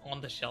also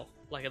on the shelf.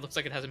 Like, it looks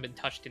like it hasn't been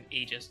touched in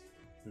ages.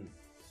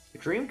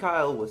 Dream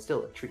Kyle was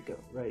still a Trico,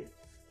 right?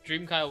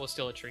 Dream Kyle was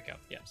still a Trico,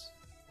 yes.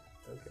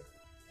 Okay.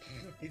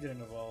 He didn't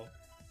evolve.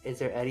 Is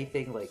there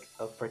anything like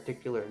of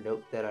particular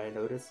note that I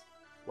notice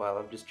while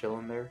I'm just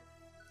chilling there?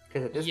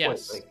 Because at this point,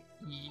 like,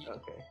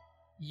 okay.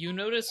 You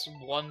notice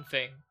one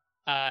thing.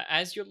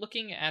 As you're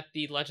looking at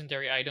the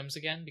legendary items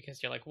again,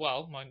 because you're like,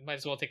 well, might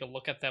as well take a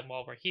look at them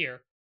while we're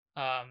here.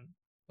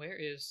 Where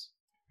is...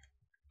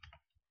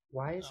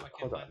 Why is Oh, I it?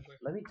 can't Hold on. find where-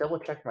 Let me double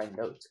check my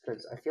notes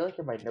because I feel like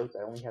in my notes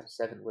I only have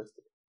 7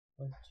 listed.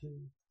 1,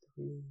 2,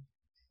 3.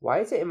 Why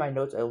is it in my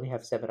notes I only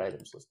have 7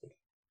 items listed?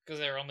 Because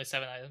there are only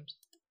 7 items.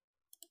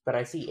 But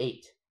I see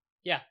 8.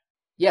 Yeah.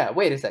 Yeah.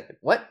 Wait a second.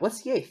 What?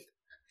 What's the 8th?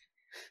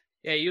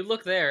 Yeah, you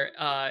look there,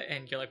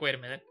 and you're like, wait a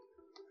minute.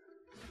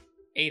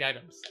 8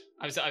 items.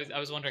 I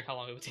was wondering how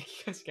long it would take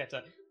you guys to get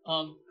to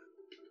that.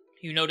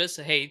 You notice,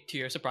 hey, to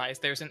your surprise,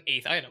 there's an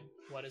 8th item.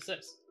 What is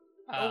this?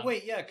 Oh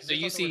wait, yeah. Because So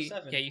you see,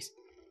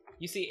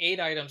 you see 8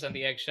 items on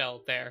the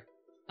eggshell there.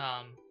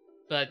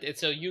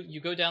 So you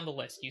go down the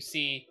list. You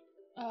see,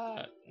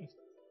 that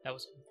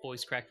was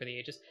voice crack for the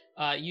ages.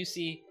 You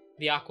see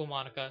the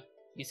Aquamonica.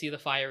 You see the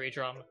fiery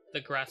drum,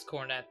 the grass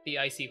cornet, the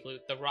icy flute,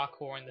 the rock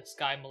horn, the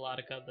sky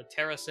melodica, the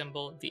terra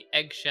symbol, the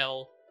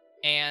eggshell,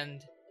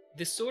 and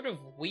this sort of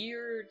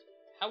weird.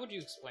 How would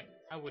you explain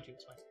it? Hold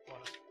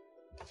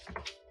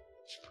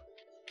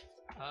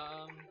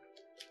on.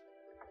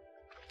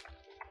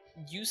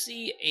 You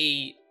see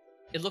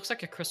it looks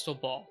like a crystal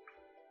ball,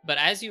 but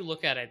as you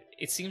look at it,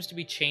 it seems to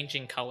be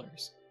changing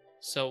colors.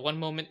 So one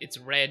moment it's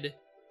red,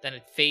 then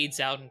it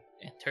fades out and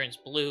turns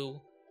blue,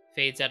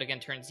 fades out again,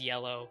 turns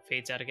yellow,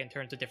 fades out again,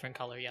 turns a different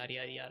color, yada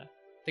yada yada.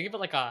 Think of it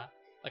like a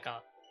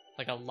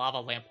lava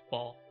lamp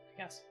ball, I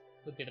guess,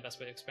 would be the best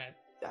way to explain it.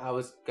 I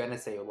was gonna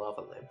say a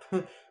lava lamp.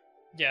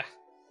 Yeah.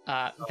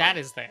 That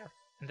is there.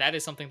 And that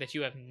is something that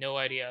you have no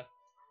idea.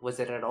 Was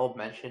it at all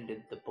mentioned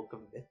in the Book of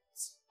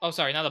Myths? Oh,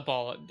 sorry, not a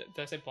ball. Did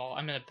I say ball?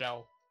 I meant a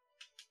bell.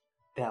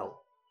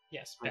 Bell.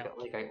 Yes, Like bell.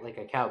 like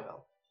a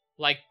cowbell.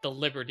 Like the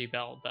Liberty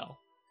Bell. Oh,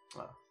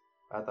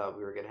 I thought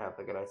we were gonna have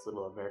like a nice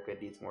little America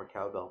Needs More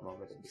Cowbell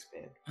moment in this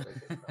band. But I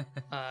guess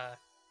not.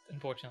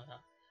 Unfortunately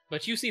not.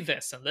 But you see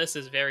this, and this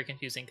is very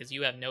confusing because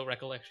you have no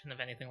recollection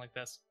of anything like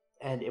this.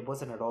 And it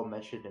wasn't at all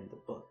mentioned in the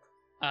book.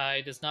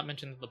 It does not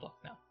mention the book,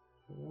 no.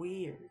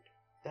 Weird.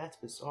 That's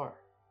bizarre.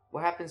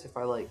 What happens if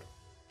I like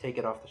take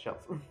it off the shelf?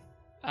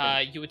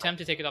 You attempt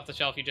to take it off the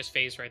shelf, you just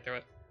phase right through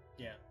it.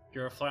 Yeah,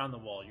 you're a fly on the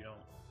wall. You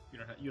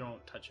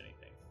don't touch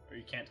anything, or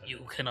you can't touch You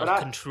it. cannot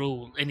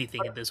control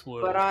anything in this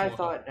world. But I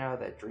thought now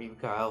that Dream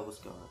Kyle was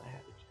gone,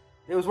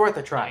 it was worth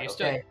a try. you're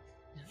Okay.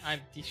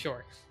 I'm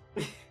sure.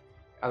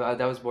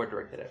 That was more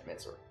directed at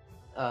Mitsuru.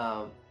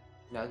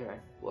 Okay.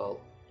 Well,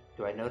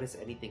 do I notice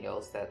anything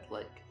else that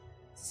like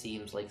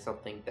seems like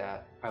something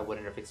that I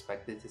wouldn't have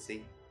expected to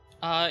see?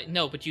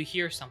 No, but you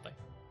hear something.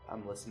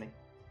 I'm listening.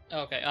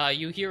 Okay,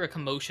 you hear a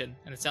commotion,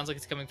 and it sounds like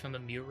it's coming from the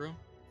Mew room.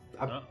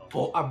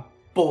 I'm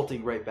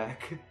bolting right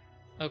back.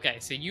 Okay,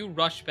 so you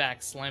rush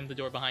back, slam the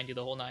door behind you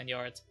the whole 9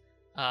 yards,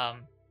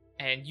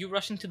 and you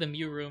rush into the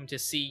Mew room to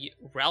see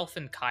Ralph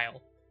and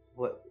Kyle.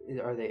 What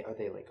are they? Are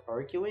they like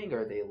arguing?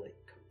 Are they like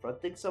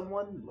confronting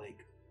someone?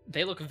 Like,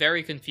 They look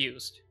very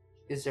confused.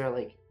 is there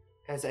like,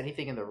 has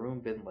anything in the room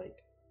been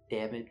like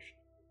damaged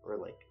or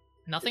like?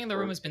 Nothing in the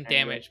room has been Anyway.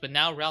 damaged, but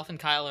now Ralph and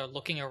Kyle are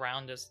looking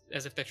around as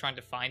if they're trying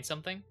to find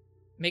something.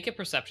 Make a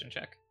perception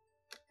check.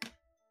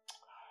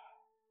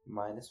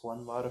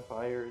 -1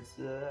 modifier is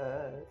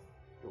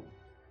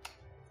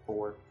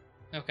 4.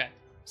 Okay.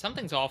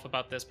 Something's off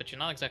about this, but you're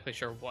not exactly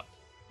sure what.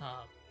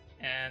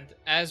 And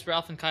as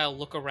Ralph and Kyle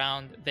look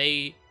around,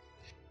 they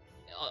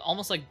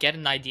almost like get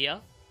an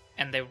idea,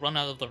 and they run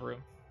out of the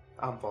room.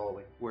 I'm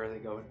following. Where are they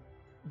going?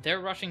 They're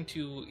rushing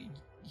to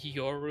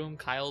your room,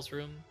 Kyle's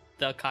room,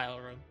 the Kyle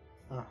room.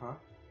 Uh-huh.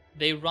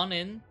 They run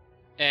in,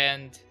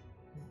 and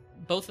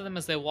both of them,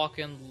 as they walk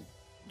in,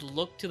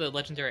 look to the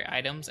legendary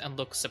items and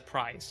look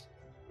surprised.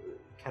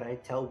 Can I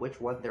tell which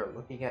one they're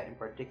looking at in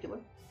particular?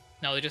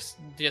 No, they're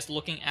just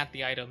looking at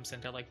the items,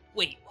 and they're like,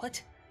 "Wait,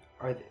 what?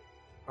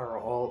 Are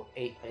all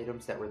 8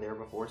 items that were there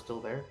before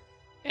still there?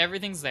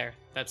 Everything's there.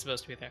 That's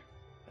supposed to be there."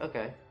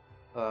 Okay.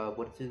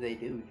 What do they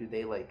do? Do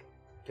they like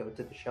go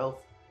to the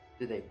shelf?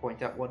 Do they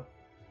point at one?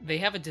 They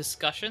have a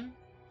discussion,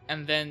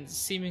 and then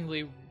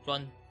seemingly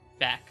run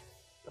back.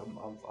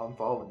 I'm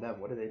following them.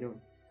 What are they doing?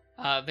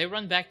 They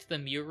run back to the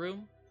Mew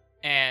room,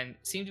 and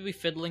seem to be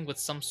fiddling with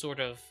some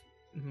sort of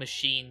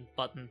machine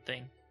button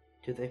thing.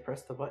 Do they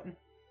press the button?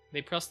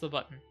 They press the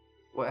button.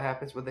 What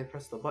happens when they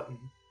press the button?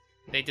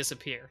 They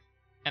disappear.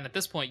 And at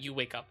this point, you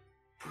wake up.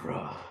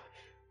 Bruh.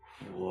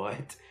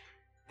 What?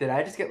 Did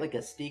I just get like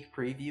a sneak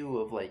preview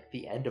of like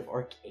the end of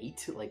Arc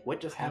 8? Like what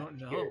just I don't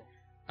happened know.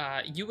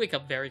 here? You wake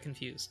up very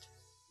confused.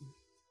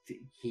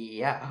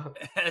 Yeah.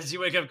 As you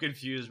wake up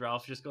confused,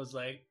 Ralph just goes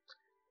like,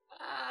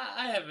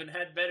 I haven't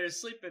had better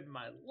sleep in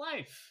my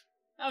life.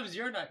 How was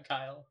your night,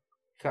 Kyle?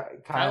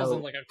 Kyle's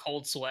in like a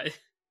cold sweat.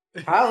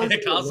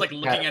 Kyle's like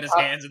looking at his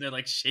hands and they're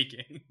like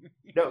shaking.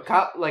 No,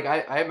 Kyle, like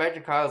I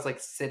imagine Kyle's like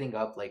sitting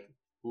up, like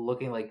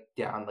looking like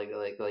down, like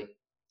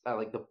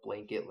at the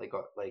blanket, like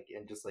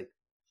and just like,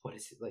 what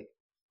is it like?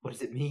 What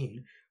does it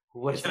mean?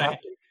 What is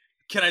happening?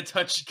 Can I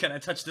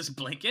touch this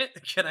blanket?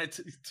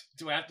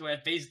 Do I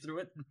phase through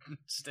it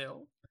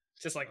still?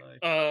 Just like,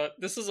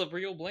 this is a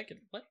real blanket.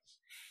 What?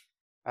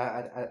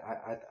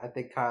 I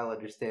think Kyle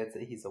understands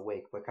that he's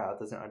awake, but Kyle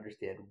doesn't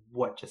understand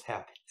what just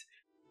happened.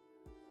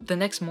 The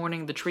next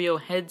morning, the trio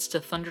heads to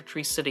Thunder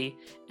Tree City,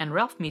 and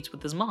Ralph meets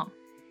with his mom.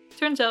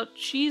 Turns out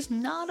she's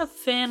not a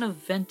fan of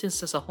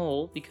Ventus as a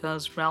whole,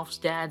 because Ralph's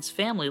dad's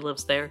family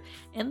lives there,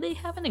 and they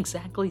haven't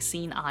exactly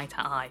seen eye to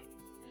eye.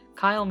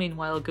 Kyle,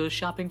 meanwhile, goes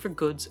shopping for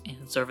goods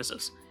and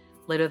services.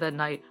 Later that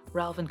night,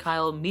 Ralph and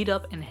Kyle meet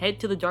up and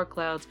head to the Dark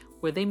Clouds,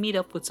 where they meet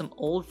up with some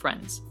old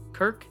friends,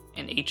 Kirk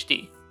and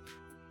HD.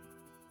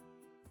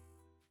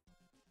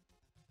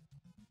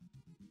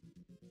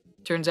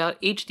 Turns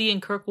out HD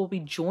and Kirk will be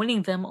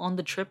joining them on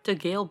the trip to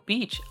Gale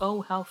Beach.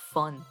 Oh, how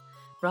fun.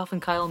 Ralph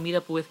and Kyle meet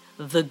up with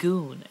The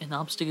Goon, an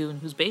Obstagoon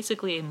who's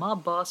basically a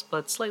mob boss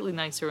but slightly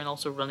nicer and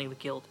also running the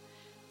guild.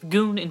 The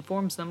Goon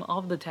informs them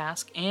of the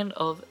task and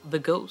of the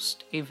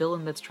Ghost, a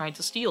villain that's trying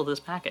to steal this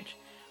package.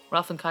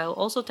 Ralph and Kyle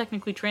also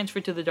technically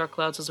transferred to the Dark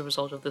Clouds as a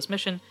result of this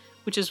mission,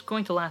 which is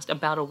going to last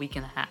about a week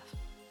and a half.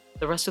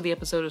 The rest of the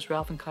episode is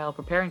Ralph and Kyle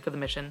preparing for the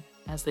mission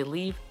as they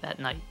leave that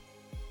night.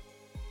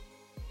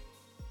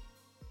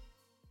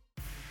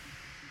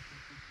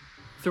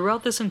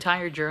 Throughout this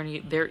entire journey,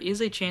 there is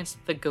a chance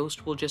that the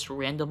Ghost will just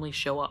randomly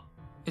show up.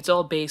 It's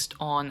all based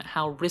on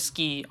how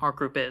risky our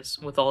group is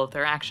with all of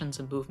their actions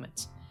and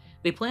movements.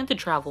 They plan to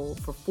travel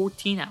for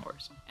 14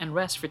 hours and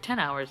rest for 10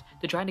 hours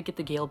to try to get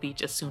to Gale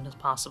Beach as soon as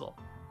possible.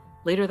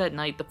 Later that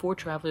night, the 4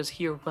 travelers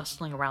hear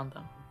rustling around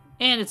them,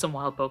 and it's some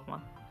wild Pokemon.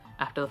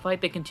 After the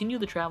fight, they continue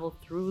the travel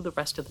through the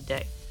rest of the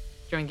day.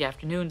 During the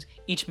afternoons,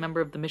 each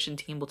member of the mission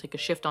team will take a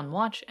shift on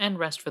watch and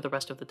rest for the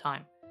rest of the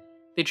time.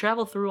 They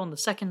travel through on the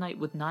second night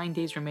with 9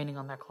 days remaining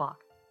on their clock.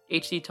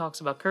 HD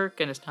talks about Kirk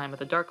and his time at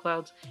the Dark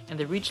Clouds, and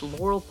they reach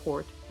Laurel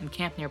Port and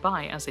camp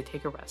nearby as they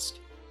take a rest.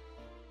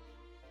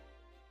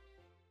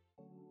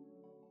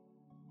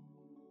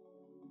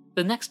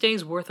 The next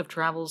day's worth of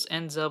travels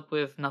ends up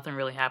with nothing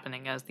really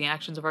happening, as the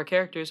actions of our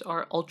characters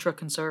are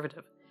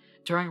ultra-conservative.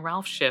 During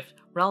Ralph's shift,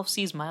 Ralph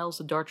sees Miles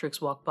the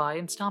Dartrix walk by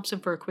and stops him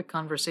for a quick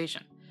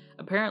conversation.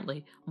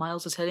 Apparently,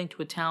 Miles is heading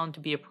to a town to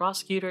be a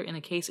prosecutor in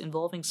a case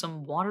involving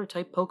some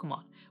water-type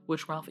Pokemon,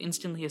 which Ralph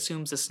instantly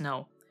assumes is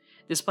Snow.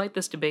 Despite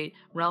this debate,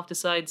 Ralph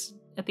decides,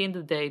 at the end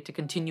of the day, to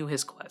continue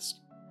his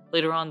quest.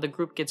 Later on, the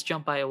group gets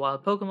jumped by a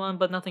wild Pokemon,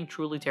 but nothing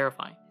truly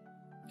terrifying.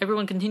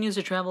 Everyone continues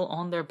to travel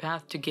on their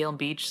path to Gale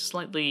Beach,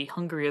 slightly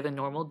hungrier than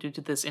normal due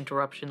to this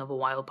interruption of a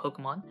wild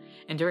Pokemon,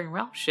 and during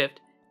Ralph's shift,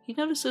 he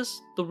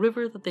notices the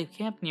river that they've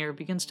camped near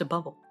begins to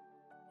bubble,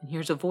 and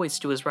hears a voice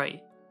to his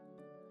right.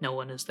 No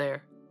one is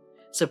there.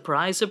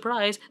 Surprise,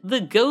 surprise,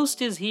 the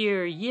ghost is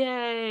here!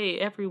 Yay!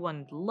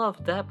 Everyone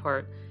loved that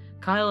part.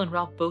 Kyle and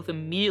Ralph both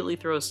immediately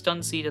throw a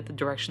stun seed at the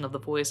direction of the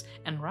voice,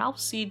 and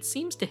Ralph's seed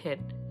seems to hit,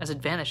 as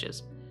it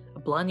vanishes. A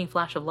blinding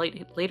flash of light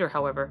hit later,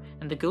 however,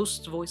 and the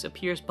ghost's voice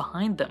appears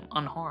behind them,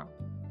 unharmed.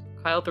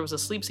 Kyle throws a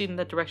sleep seed in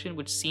that direction,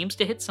 which seems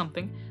to hit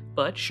something,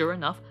 but sure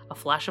enough, a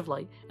flash of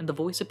light, and the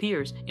voice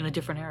appears in a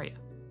different area.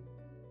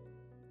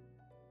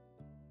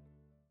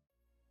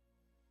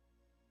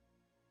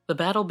 The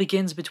battle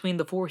begins between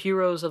the four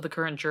heroes of the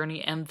current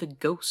journey and the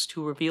ghost,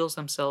 who reveals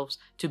themselves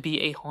to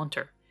be a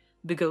haunter.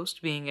 The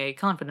ghost, being a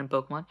confident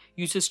Pokemon,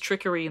 uses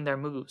trickery in their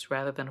moves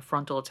rather than a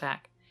frontal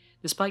attack.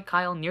 Despite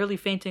Kyle nearly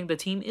fainting, the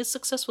team is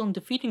successful in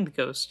defeating the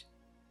ghost,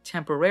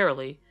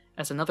 temporarily,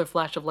 as another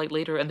flash of light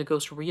later and the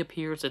ghost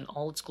reappears in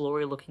all its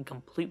glory looking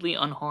completely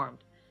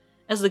unharmed.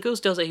 As the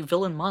ghost does a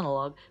villain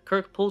monologue,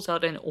 Kirk pulls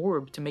out an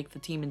orb to make the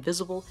team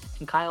invisible,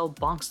 and Kyle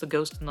bonks the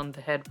ghost on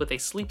the head with a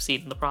sleep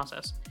seed in the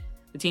process.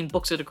 The team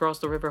books it across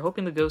the river,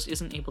 hoping the ghost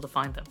isn't able to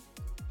find them.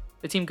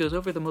 The team goes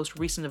over the most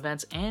recent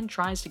events and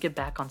tries to get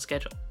back on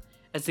schedule.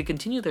 As they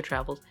continue their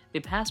travels, they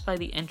pass by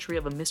the entry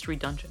of a mystery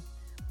dungeon,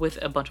 with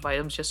a bunch of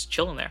items just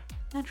chilling there.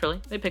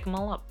 Naturally, they pick them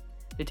all up.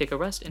 They take a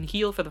rest and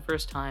heal for the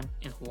first time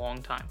in a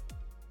long time.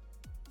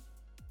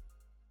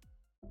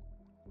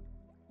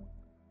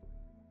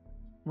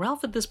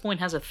 Ralph at this point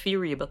has a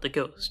theory about the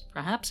ghost.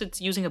 Perhaps it's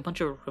using a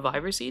bunch of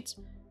reviver seeds?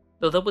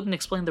 Though that wouldn't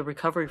explain the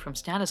recovery from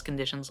status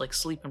conditions like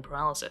sleep and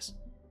paralysis.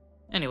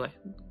 Anyway,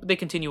 they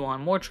continue on.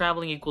 More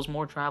traveling equals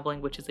more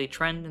traveling, which is a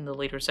trend in the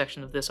later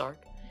section of this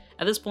arc.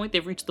 At this point,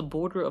 they've reached the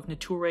border of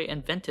Nature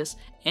and Ventus,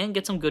 and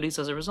get some goodies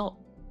as a result.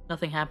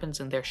 Nothing happens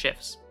in their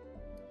shifts.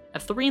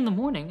 At 3 in the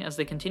morning, as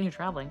they continue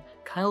traveling,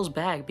 Kyle's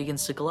bag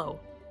begins to glow.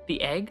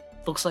 The egg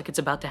looks like it's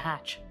about to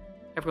hatch.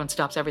 Everyone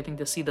stops everything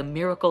to see the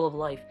miracle of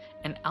life,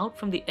 and out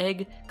from the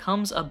egg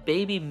comes a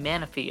baby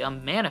Manaphy. A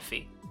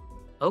Manaphy.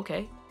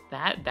 Okay,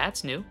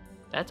 that's new.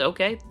 That's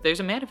okay. There's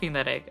a Manaphy in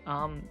that egg.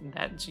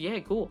 Yeah,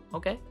 cool.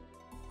 Okay.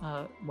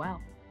 Wow.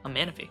 A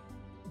Manaphy.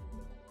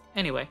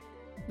 Anyway,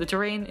 the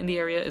terrain in the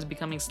area is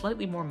becoming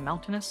slightly more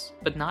mountainous,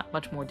 but not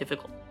much more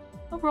difficult.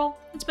 Overall,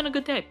 it's been a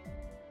good day.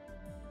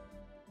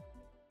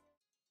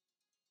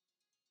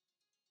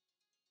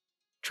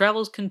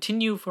 Travels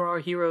continue for our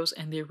heroes,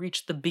 and they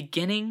reach the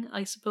beginning,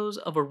 I suppose,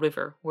 of a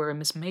river, where a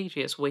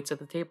Mismagius waits at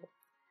the table.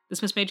 This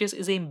Mismagius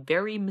is a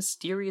very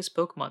mysterious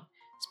Pokemon,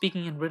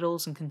 speaking in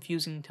riddles and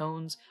confusing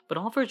tones, but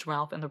offers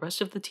Ralph and the rest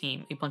of the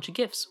team a bunch of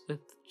gifts,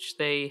 which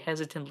they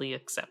hesitantly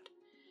accept.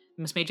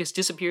 Mismagius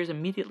disappears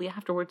immediately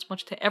afterwards,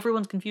 much to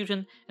everyone's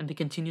confusion, and they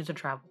continue to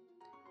travel.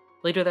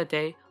 Later that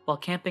day, while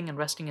camping and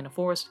resting in a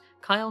forest,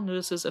 Kyle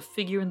notices a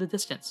figure in the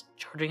distance,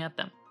 charging at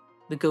them.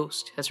 The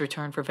ghost has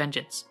returned for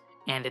vengeance,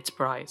 and its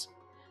prize.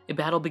 A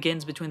battle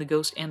begins between the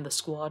ghost and the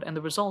squad, and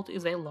the result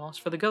is a loss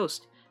for the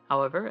ghost.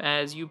 However,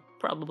 as you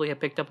probably have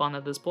picked up on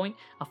at this point,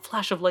 a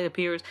flash of light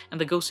appears, and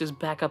the ghost is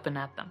back up and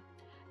at them.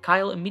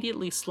 Kyle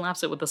immediately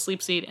slaps it with a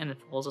sleep seed, and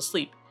it falls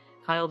asleep.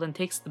 Kyle then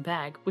takes the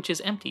bag, which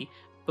is empty,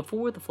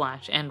 before the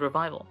flash and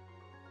revival.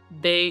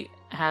 They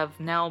have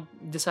now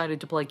decided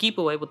to play keep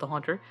away with the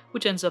haunter,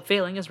 which ends up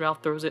failing as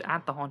Ralph throws it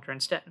at the haunter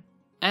instead.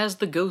 As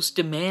the ghost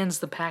demands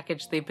the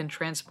package they've been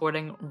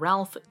transporting,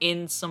 Ralph,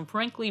 in some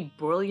frankly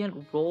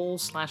brilliant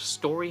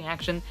role/story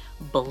action,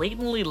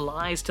 blatantly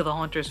lies to the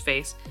haunter's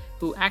face,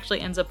 who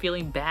actually ends up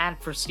feeling bad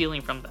for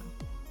stealing from them.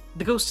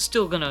 The ghost is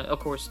still gonna, of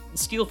course,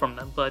 steal from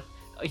them, but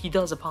he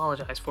does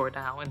apologize for it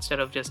now, instead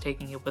of just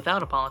taking it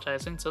without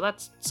apologizing, so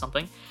that's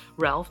something.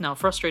 Ralph, now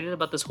frustrated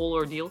about this whole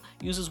ordeal,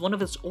 uses one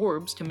of its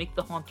orbs to make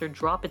the haunter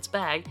drop its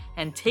bag,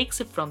 and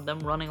takes it from them,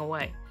 running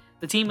away.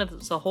 The team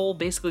as a whole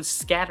basically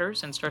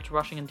scatters and starts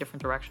rushing in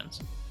different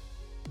directions.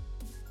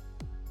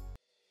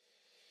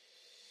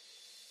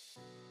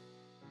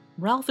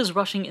 Ralph is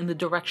rushing in the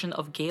direction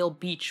of Gale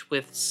Beach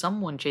with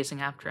someone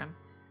chasing after him.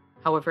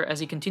 However, as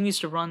he continues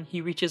to run,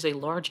 he reaches a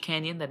large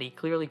canyon that he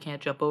clearly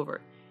can't jump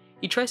over.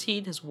 He tries to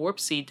eat his warp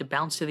seed to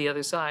bounce to the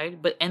other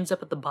side, but ends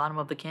up at the bottom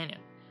of the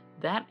canyon.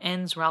 That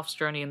ends Ralph's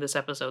journey in this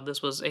episode.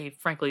 This was a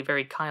frankly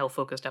very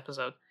Kyle-focused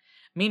episode.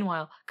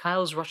 Meanwhile,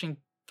 Kyle is rushing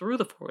through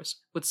the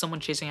forest with someone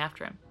chasing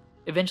after him.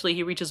 Eventually,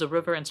 he reaches a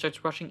river and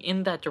starts rushing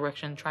in that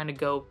direction, trying to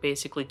go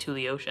basically to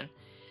the ocean.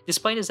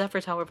 Despite his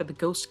efforts, however, the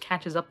ghost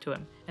catches up to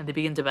him, and they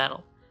begin to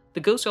battle.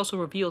 The ghost also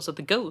reveals that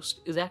the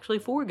ghost is actually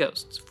 4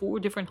 ghosts, 4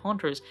 different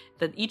haunters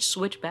that each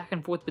switch back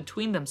and forth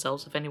between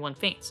themselves if anyone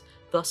faints,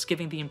 thus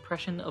giving the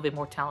impression of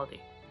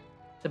immortality.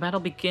 The battle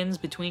begins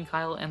between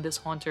Kyle and this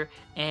haunter,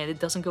 and it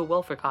doesn't go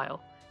well for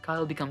Kyle.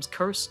 Kyle becomes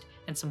cursed,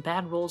 and some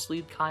bad rolls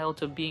lead Kyle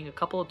to being a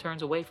couple of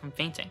turns away from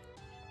fainting.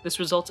 This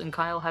results in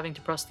Kyle having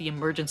to press the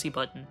emergency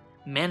button.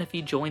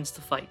 Manaphy joins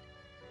the fight.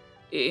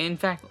 In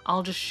fact,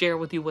 I'll just share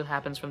with you what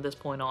happens from this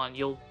point on.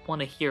 You'll want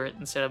to hear it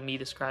instead of me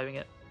describing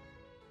it.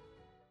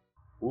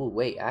 Ooh,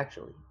 wait,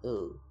 actually.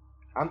 Ooh.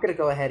 I'm gonna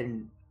go ahead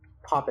and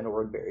pop an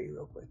Orb Berry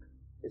real quick.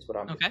 Is what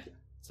I'm Okay. gonna do.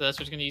 So that's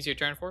what you're going to use your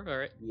turn for?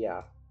 Alright.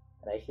 Yeah.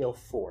 And I heal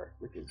 4,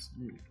 which is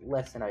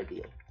less than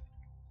ideal.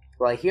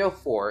 Well, I heal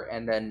 4,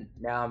 and then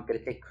now I'm gonna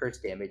take curse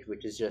damage,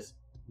 which is just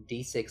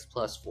d6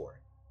 plus 4.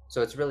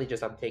 So it's really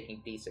just I'm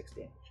taking d6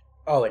 damage.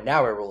 Oh, and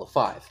now I roll a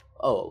 5.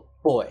 Oh,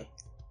 boy.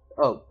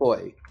 Oh,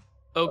 boy.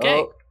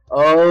 Okay.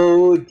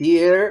 Oh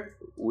dear.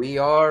 We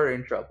are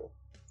in trouble.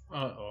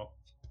 Uh-oh.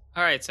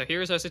 Alright, so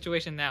here's our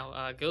situation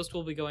now. Ghost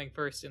will be going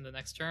first in the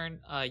next turn.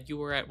 You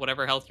were at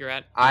whatever health you're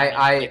at.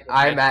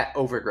 I'm at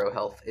Overgrow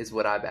health, is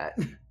what I'm at.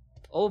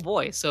 Oh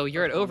boy, so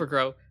you're at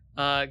Overgrow.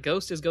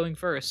 Ghost is going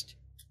first.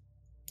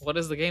 What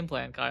is the game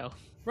plan, Kyle?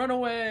 Run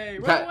away!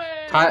 Run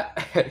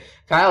away!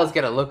 Kyle's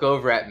gonna look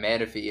over at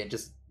Manaphy and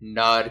just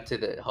nod to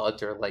the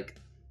hunter like,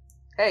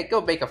 hey,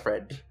 go make a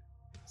friend.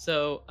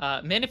 So,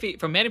 Manaphy,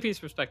 from Manaphy's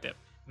perspective,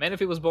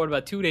 Manaphy was born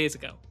about 2 days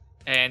ago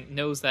and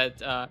knows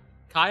that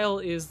Kyle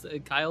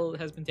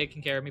has been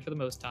taking care of me for the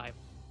most time.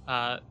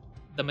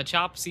 The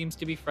Machop seems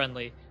to be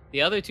friendly.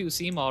 The other two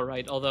seem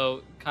alright,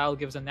 although Kyle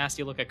gives a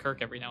nasty look at Kirk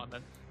every now and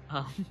then.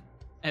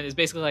 And is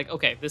basically like,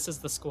 okay, this is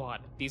the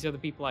squad. These are the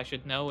people I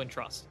should know and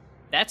trust.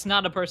 That's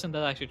not a person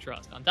that I should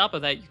trust. On top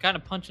of that, you're kind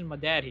of punching my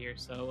dad here,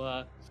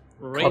 so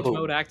rage Kaboom.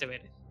 mode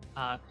activated.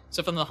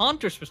 So from the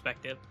Haunter's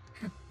perspective,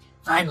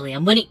 Finally,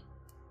 I'm winning.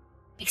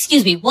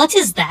 Excuse me, what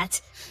is that?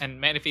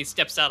 and Manaphy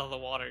steps out of the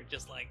water,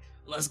 just like,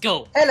 let's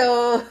go,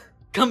 Hello.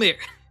 come here.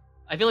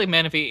 I feel like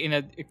Manaphy, in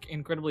an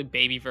incredibly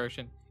baby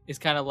version, is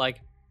kind of like,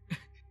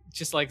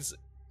 just like,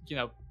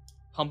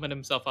 pumping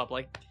himself up,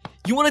 like,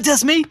 you want to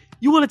test me?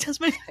 You want to test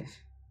me?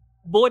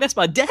 Boy, that's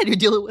my dad you're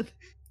dealing with.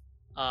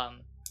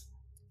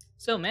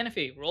 So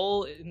Manaphy,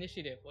 roll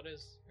initiative.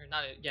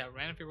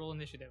 Manaphy, roll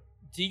initiative.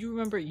 Do you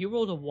remember, you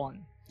rolled a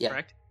 1, Yeah.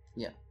 correct?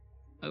 Yeah.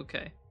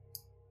 Okay.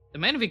 The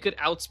Manaphy could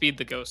outspeed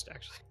the ghost,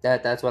 actually.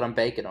 That's what I'm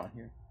banking on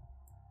here.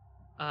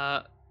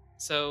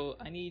 So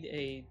I need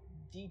a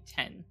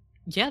D10.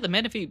 Yeah, the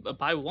Manaphy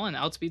by 1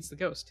 outspeeds the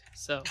ghost.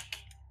 So,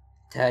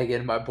 Tag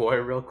in my boy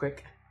real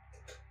quick.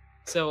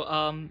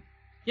 turn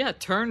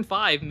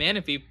 5,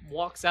 Manaphy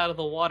walks out of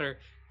the water,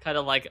 kind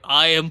of like,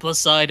 I am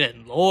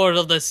Poseidon, Lord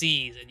of the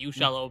Seas, and you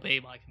shall obey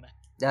my command.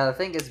 Now the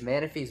thing is,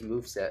 Manaphy's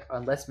moveset,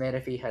 unless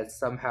Manaphy has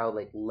somehow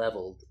like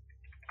leveled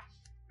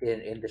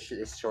in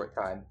this short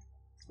time,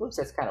 his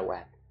moveset's kind of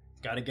whack.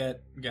 Gotta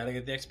get the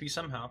XP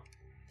somehow.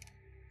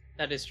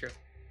 That is true.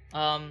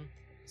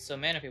 So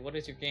Manaphy, what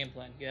is your game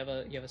plan? You have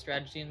a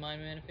strategy in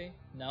mind, Manaphy?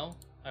 No?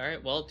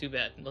 Alright, well, too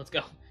bad. Let's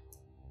go.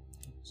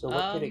 So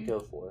what could it go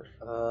for?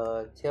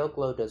 Tail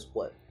Glow does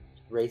what?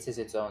 Raises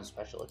its own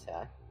special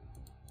attack.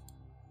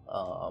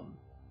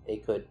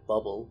 It could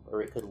bubble,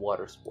 or it could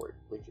water sport,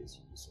 which is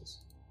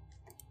useless.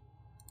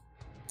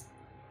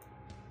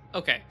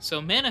 Okay, so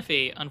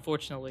Manaphy,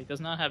 unfortunately, does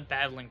not have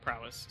battling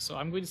prowess, so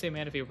I'm going to say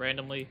Manaphy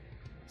randomly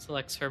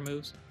selects her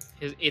moves.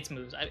 Its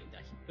moves. I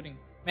keep putting...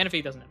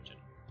 Manaphy doesn't have shit.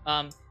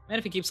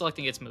 Manaphy keeps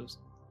selecting its moves.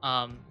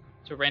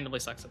 So randomly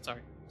selects it,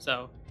 sorry.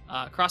 So,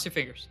 cross your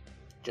fingers.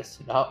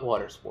 Just not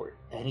water sport.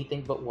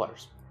 Anything but water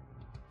sport.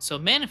 So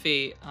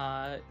Manaphy,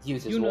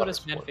 Uses you water notice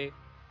sport.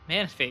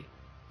 Manaphy,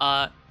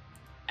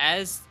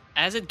 as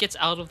it gets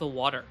out of the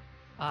water,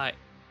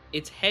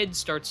 its head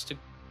starts to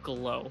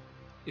glow.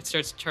 It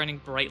starts turning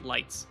bright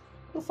lights.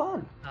 Oh,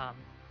 fun.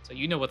 So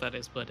you know what that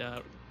is, but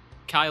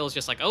Kyle's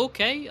just like,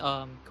 okay,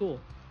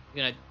 cool.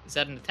 Is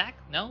that an attack?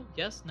 No?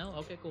 Yes? No?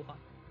 Okay, cool,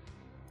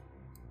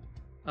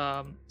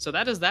 fine. So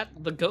that is that.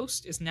 The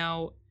ghost is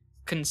now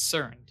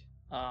concerned.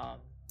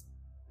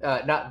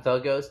 Not the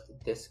ghost,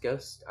 this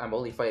ghost. I'm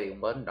only fighting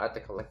one, not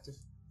the collective.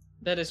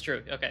 That is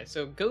true. Okay,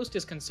 so Ghost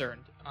is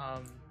concerned.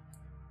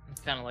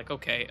 It's kind of like,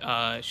 okay,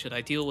 should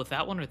I deal with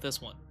that one or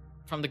this one?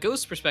 From the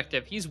Ghost's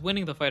perspective, he's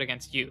winning the fight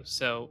against you,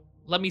 so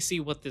let me see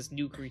what this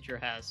new creature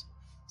has.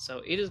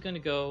 So it is going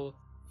to go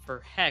for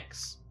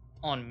Hex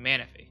on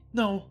Manaphy.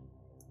 No,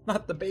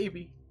 not the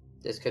baby.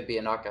 This could be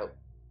a knockout.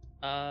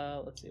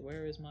 Let's see,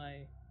 where is my...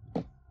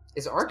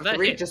 Is Arc So that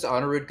 3 hits. just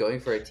Honorud going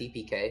for a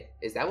TPK?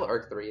 Is that what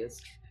Arc 3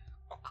 is?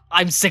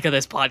 I'm sick of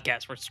this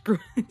podcast. We're screwed.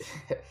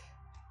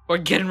 We're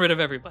getting rid of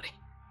everybody.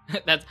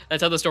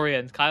 That's how the story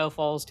ends. Kyle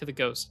falls to the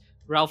ghost.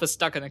 Ralph is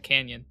stuck in a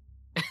canyon.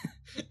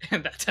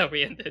 And that's how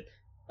we ended.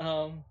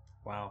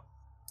 Wow.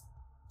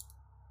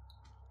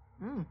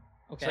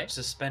 Okay. Such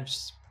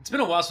suspense. It's been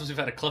a while since we've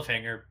had a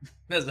cliffhanger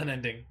as an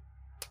ending.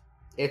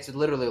 It's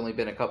literally only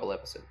been a couple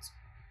episodes.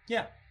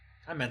 Yeah,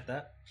 I meant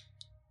that.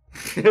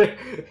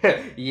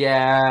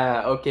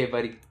 Yeah, okay,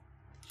 buddy.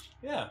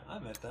 Yeah, I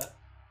meant that.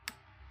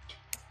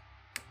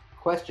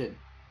 Question: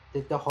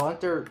 did the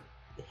Haunter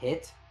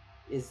hit?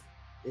 Is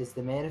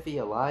the Manaphy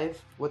alive?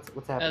 What's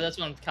happening? That's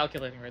what I'm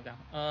calculating right now.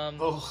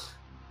 Oh.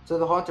 So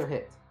the Haunter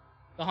hit.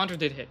 The Haunter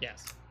did hit,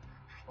 yes.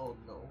 Oh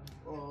no!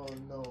 Oh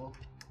no!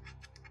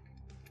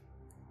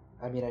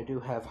 I mean, I do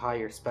have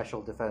higher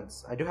special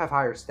defense. I do have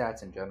higher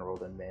stats in general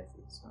than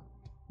Manaphy. So.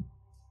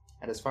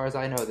 And as far as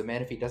I know, the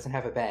Manaphy doesn't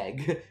have a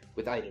bag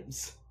with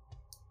items.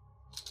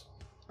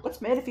 What's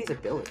Manaphy's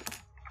ability?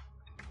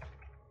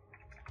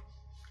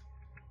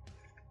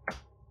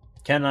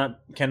 Cannot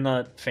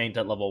faint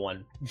at level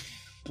 1.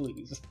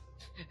 Please.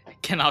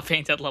 Cannot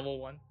faint at level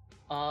 1.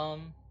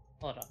 Hold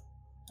on.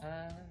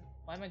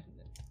 Why am I...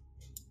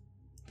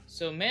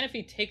 So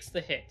Manaphy takes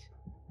the hit.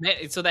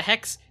 So the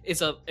hex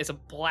is a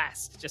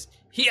blast, just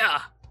here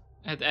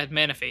at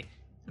Manaphy.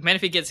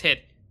 Manaphy gets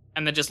hit,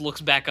 and then just looks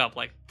back up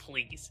like,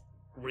 please,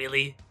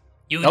 really?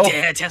 You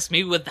dare test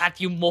me with that,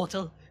 you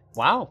mortal?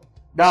 Wow.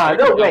 Nah,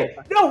 no way.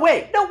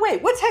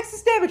 What's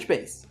Hex's damage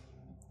base?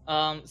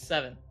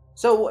 7.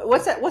 So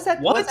what's that? What's that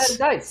in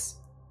dice?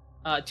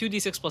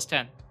 2d6 plus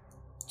 10.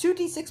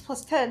 2d6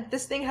 plus 10.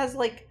 This thing has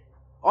like,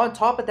 on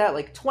top of that,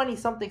 like 20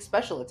 something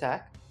special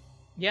attack.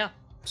 Yeah.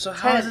 So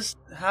how is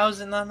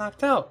it not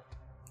knocked out?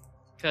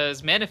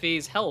 Because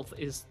Manaphy's health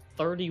is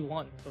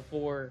 31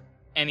 before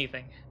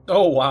anything.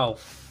 Oh wow!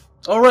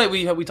 All right,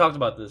 we talked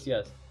about this.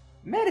 Yes.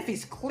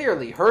 Manaphy's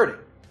clearly hurting.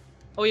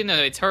 Oh, you know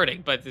it's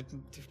hurting, but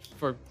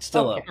for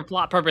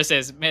plot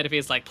purposes, Manaphy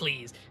is like,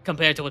 please,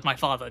 compared to what my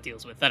father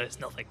deals with, that is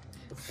nothing.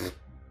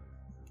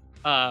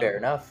 Fair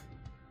enough.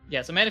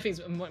 Yeah, so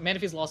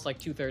Manaphy's lost like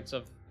 2/3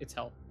 of its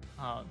health,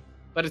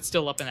 but it's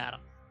still up and at him.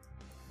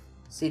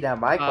 See, now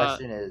my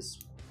question is,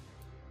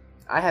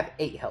 I have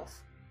 8 health,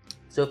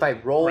 so if I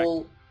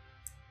roll,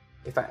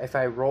 if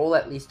I roll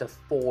at least a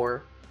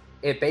 4,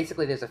 it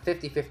basically there's a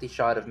 50-50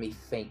 shot of me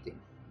fainting,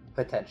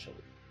 potentially.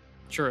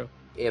 True.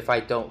 If I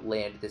don't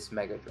land this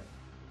Mega Drain.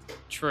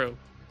 True.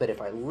 But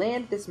if I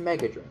land this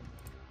Mega Drain,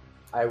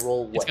 I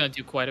roll what? It's gonna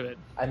do quite a bit.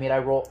 I mean, I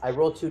roll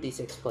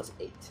 2d6 plus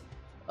 8,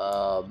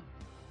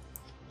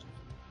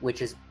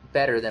 which is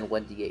better than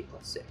 1d8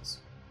 plus 6.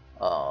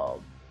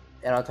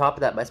 And on top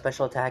of that, my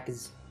special attack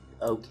is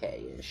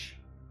okay-ish.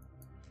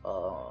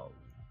 Well,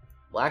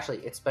 actually,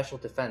 its special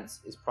defense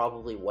is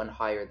probably 1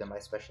 higher than my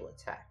special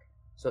attack.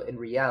 So in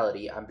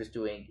reality, I'm just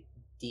doing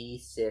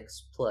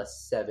d6 plus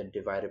 7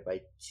 divided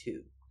by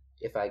 2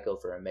 if I go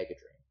for a Mega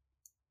Drain,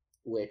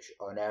 which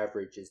on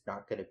average is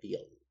not going to be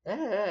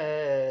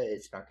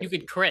it's not. You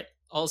could crit.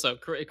 Also,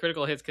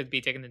 critical hits could be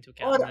taken into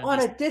account. On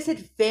a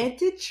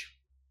disadvantage?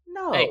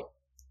 No. Hey,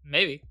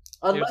 maybe.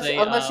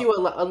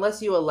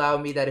 Unless you allow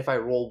me that if I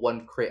roll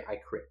 1 crit, I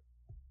crit.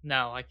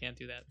 No, I can't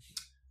do that.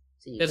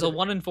 See, there's a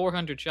 1 in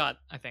 400 shot,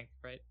 I think,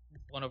 right?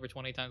 1 over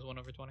 20 times 1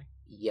 over 20.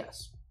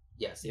 Yes.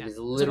 It is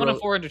literally. It's a 1 in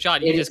 400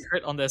 shot. You just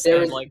crit on this.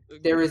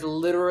 There is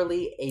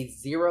literally a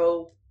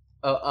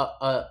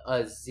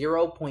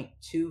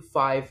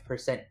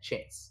 0.25%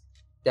 chance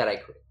that I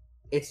crit.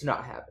 It's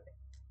not happening.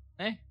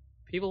 Hey,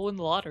 people win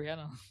the lottery. I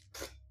know.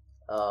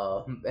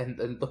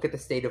 And look at the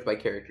state of my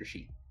character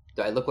sheet.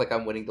 Do I look like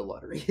I'm winning the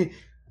lottery?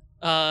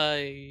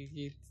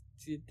 It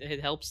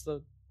helps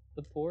the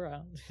poor. I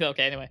don't...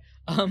 Okay, anyway.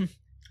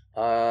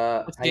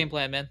 What's the game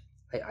plan, man?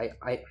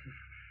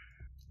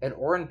 An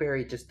Oran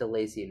Berry just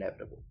delays the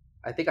inevitable.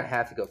 I think I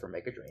have to go for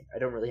Mega Drain. I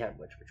don't really have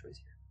much of a choice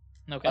here.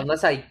 Okay.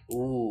 Unless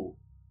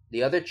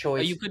the other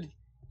choice.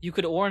 You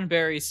could Oran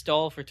Berry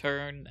stall for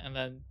turn and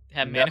then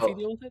have Manaphy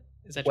deal with it.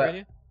 Is that your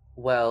idea?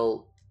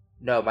 Well,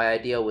 no. My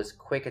idea was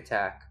quick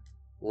attack,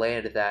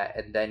 land that,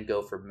 and then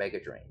go for Mega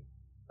Drain.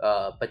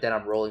 But then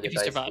I'm rolling the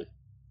dice. Survive.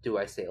 Do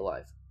I stay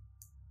alive?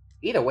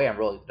 Either way, I'm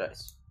rolling the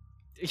dice.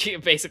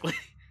 Basically,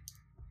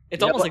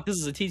 it's almost like this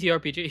is a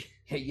TTRPG.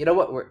 Hey, you know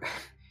what?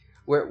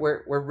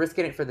 We're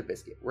risking it for the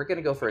biscuit. We're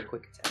gonna go for a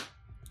quick attack.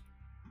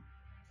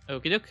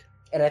 Okie doke.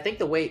 And I think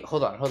the way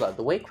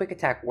the way quick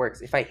attack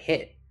works, if I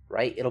hit,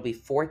 right, it'll be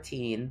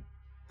 14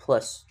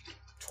 plus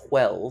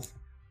 12,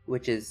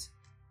 which is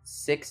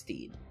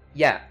 16.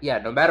 Yeah,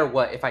 no matter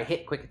what, if I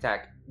hit quick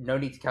attack, no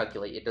need to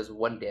calculate, it does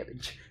 1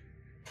 damage.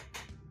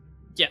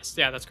 Yes,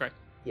 yeah, that's correct.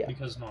 Yeah.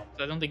 Because normal.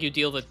 I don't think you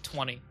deal the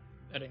 20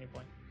 at any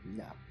point.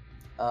 No.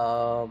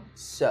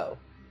 So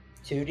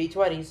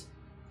 2d20s,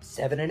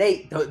 7 and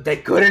 8. They're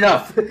good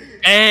enough.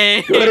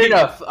 Hey! Good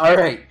enough.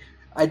 Alright.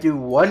 I do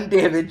 1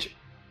 damage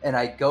and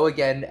I go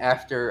again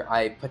after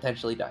I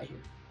potentially die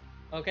here.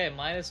 Okay,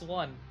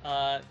 -1.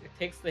 It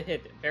takes the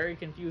hit. Very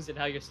confused at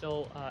how you're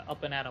still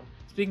up and at him.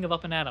 Speaking of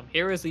up and at him,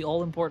 here is the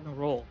all-important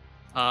roll.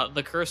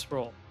 The curse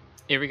roll.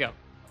 Here we go.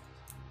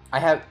 I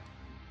have...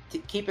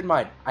 keep in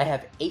mind, I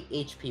have 8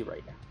 HP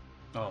right now.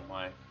 Oh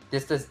my.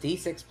 This does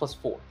d6 plus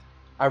 4.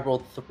 I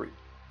rolled 3.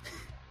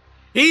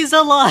 He's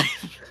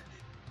alive!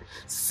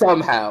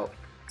 Somehow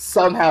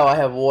I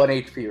have 1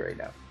 HP right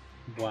now.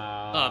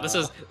 Wow. Oh,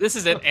 this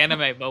is an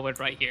anime moment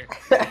right here.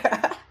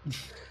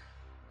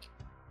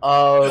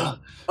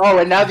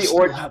 And now the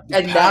order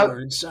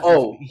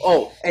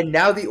and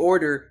now the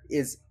order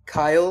is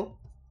Kyle,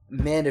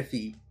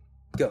 Manaphy,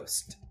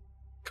 Ghost.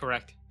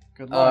 Correct.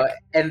 Good luck.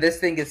 And this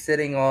thing is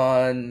sitting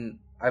on,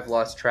 I've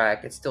lost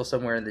track. It's still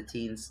somewhere in the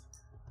teens.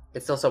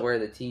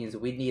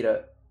 We need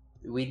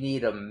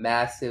a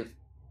massive.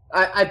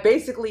 I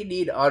basically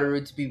need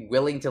Honoru to be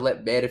willing to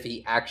let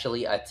Manaphy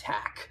actually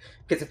attack.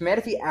 Because if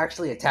Manaphy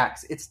actually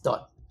attacks, it's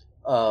done.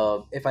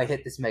 If I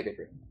hit this Mega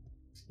Drain.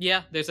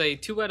 Yeah, there's a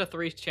 2 out of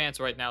 3 chance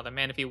right now that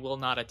Manaphy will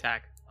not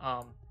attack.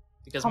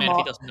 because Come Manaphy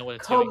on. doesn't know what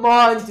it's Come doing.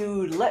 on,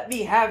 dude. Let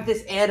me have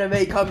this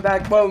anime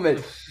comeback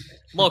moment.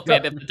 Look,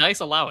 man, if the dice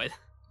allow it.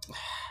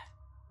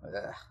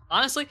 Ugh.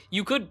 Honestly,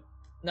 you could.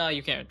 No,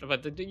 you can't.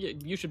 But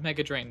you should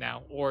Mega Drain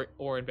now, or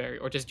Berry,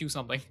 or just do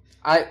something.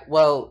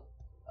 What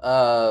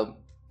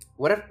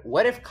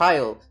if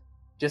Kyle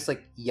just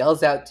like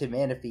yells out to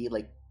Manaphy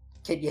like,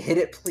 "Can you hit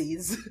it,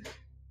 please?"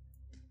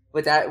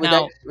 would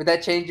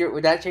that change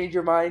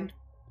your mind?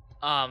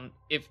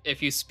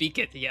 If you speak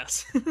it,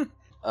 yes.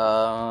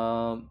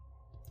 I'm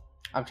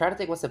trying to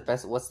think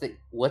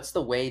what's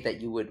the way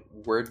that you would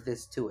word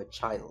this to a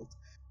child.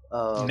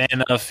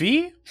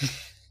 Manaphy?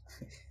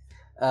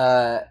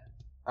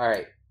 All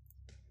right,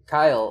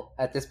 Kyle.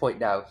 At this point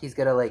now, he's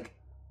gonna like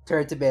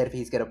turn to Manaphy.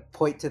 He's gonna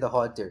point to the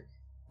Haunter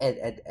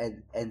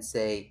and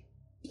say,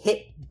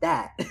 "Hit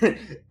that."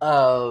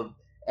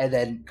 And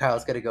then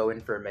Kyle's gonna go in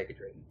for a Mega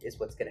Drain. Is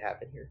what's gonna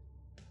happen here.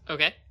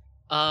 Okay.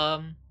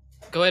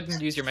 Go ahead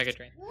and use your Mega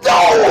Drain.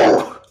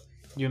 No!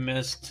 You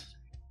missed.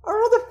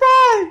 Another 5!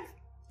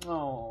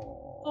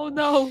 Oh. Oh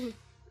no!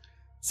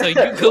 So you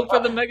go for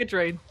the Mega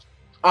Drain.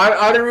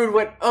 Honorude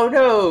went, oh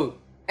no!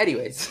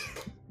 Anyways.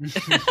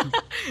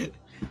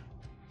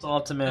 It's all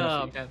up to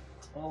Manaphy. Oh man.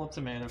 It's all up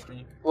to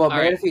Manaphy. Well,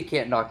 Alright. Manaphy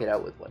can't knock it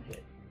out with one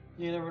hit.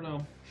 You never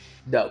know.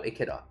 No, it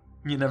cannot.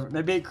 You never.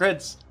 Maybe it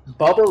crits.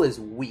 Bubble is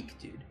weak,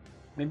 dude.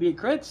 Maybe it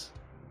crits.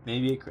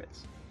 Maybe it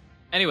crits.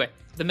 Anyway,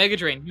 the Mega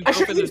Drain. You I go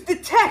should for use the.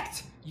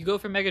 Detect! You go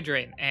for Mega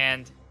Drain,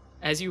 and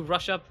as you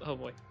rush up, oh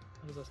boy,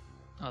 what is this?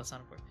 Oh, that's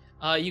not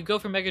important. You go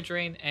for Mega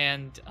Drain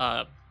and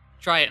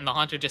try it, and the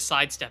Haunter just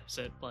sidesteps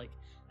it, like,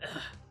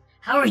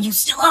 How are you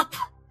still up?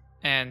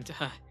 and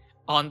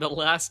on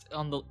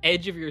the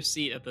edge of your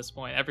seat at this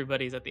point,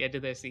 everybody's at the edge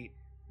of their seat.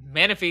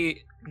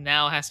 Manaphy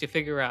now has to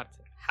figure out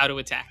how to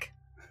attack.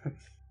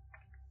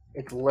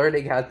 It's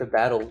learning how to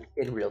battle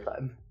in real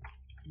time.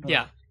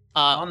 Yeah.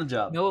 On the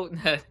job. No,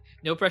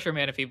 no pressure,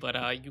 Manaphy,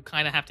 but you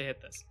kind of have to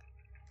hit this.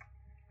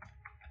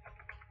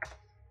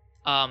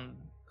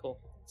 Cool.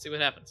 Let's see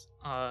what happens.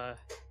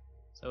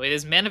 So it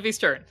is Manaphy's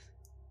turn.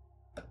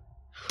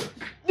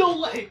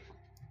 No way!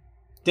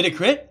 Did it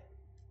crit?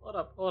 Hold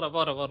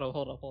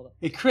up.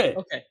 It crit.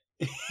 Okay.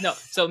 No,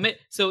 so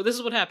this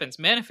is what happens.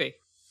 Manaphy,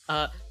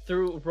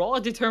 through raw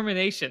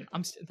determination,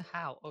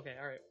 how? Okay,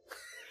 all right.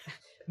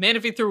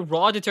 Manaphy, through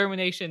raw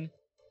determination,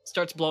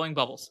 starts blowing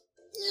bubbles.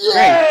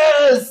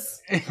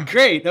 Yes!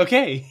 Great.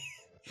 Okay.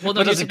 Well,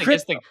 no, But here's does the it thing. Here's crit?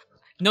 the thing.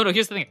 No,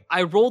 here's the thing.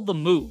 I rolled the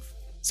move,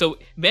 so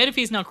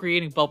Manaphy's now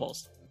creating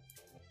bubbles.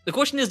 The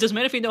question is, does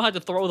Manaphy know how to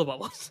throw the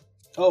bubbles?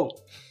 Oh.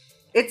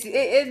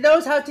 It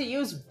knows how to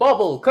use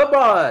bubble. Come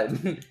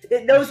on,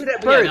 it knows it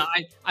at birth. Yeah,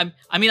 no,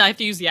 I mean, I have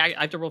to use I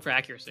have to roll for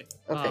accuracy.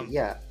 Okay,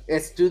 yeah.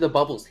 Let's do the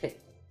bubbles hit.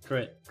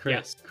 Crit.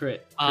 Yes.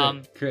 Crit.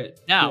 Crit.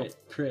 Now,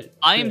 Crit.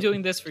 I am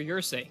doing this for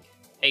your sake.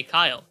 Hey,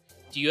 Kyle,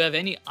 do you have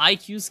any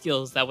IQ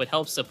skills that would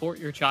help support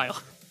your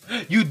child?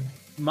 You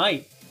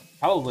might.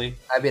 Probably.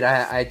 I mean,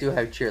 I do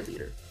have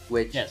cheerleader,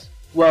 which Yes.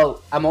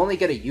 well, I'm only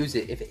gonna use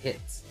it if it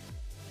hits.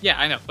 Yeah,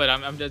 I know, but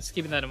I'm just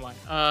keeping that in mind.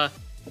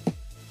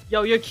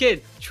 Yo, your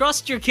kid.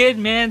 Trust your kid,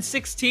 man.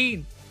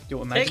 16.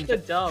 Yo, imagine. Take the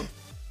dub.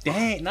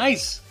 Dang,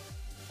 nice.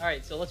 All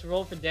right, so let's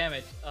roll for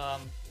damage.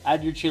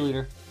 Add your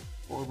cheerleader.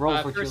 Or roll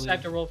for First, cheerleader. I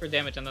have to roll for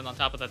damage, and then on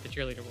top of that, the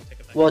cheerleader will take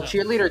effect. Well, So-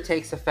 cheerleader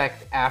takes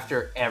effect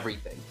after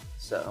everything,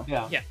 so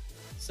Yeah. Yeah.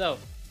 So,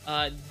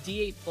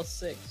 D8 plus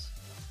 6.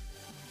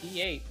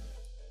 D8.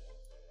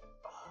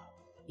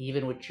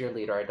 even with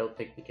cheerleader, I don't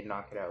think we can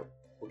knock it out.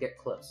 We'll get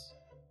close.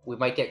 We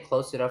might get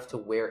close enough to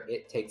where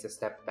it takes a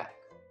step back,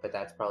 but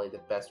that's probably the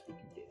best we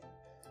can do.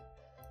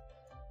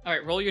 All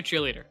right, roll your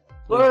cheerleader.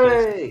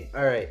 Hooray!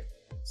 All right.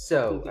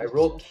 So Please. I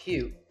roll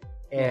cute,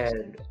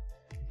 and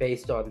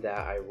based on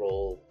that, I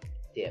roll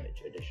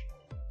damage additional.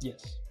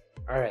 Yes.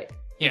 All right.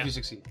 Yeah. If you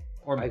succeed.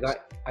 Or I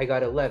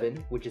got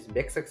 11, which is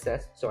mixed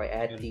success, so I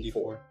add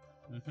D4,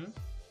 Mm-hmm.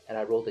 and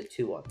I rolled a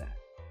 2 on that.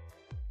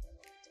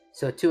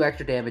 So 2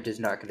 extra damage is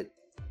not going to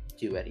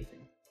do anything.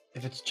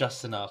 If it's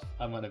just enough,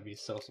 I'm gonna be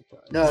so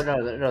surprised. No,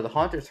 the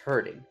Haunter's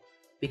hurting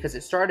because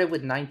it started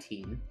with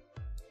 19.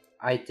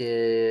 I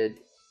did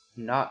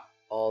not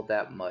all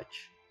that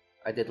much.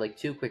 I did like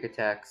 2 quick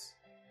attacks.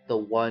 The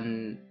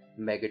 1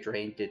 Mega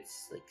Drain did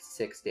like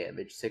 6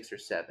 damage, 6 or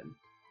 7.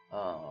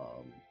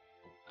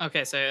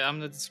 Okay, so I'm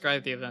going to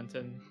describe the event,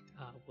 and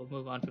we'll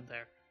move on from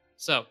there.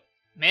 So,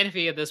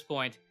 Manaphy at this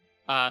point,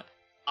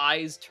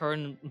 eyes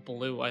turn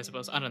blue, I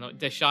suppose. I don't know.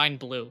 They shine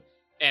blue,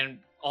 and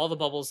all the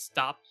bubbles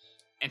stop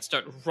and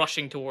start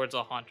rushing towards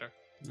a Haunter.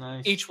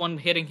 Nice. Each one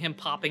hitting him,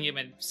 popping him,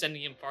 and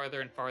sending him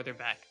farther and farther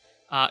back.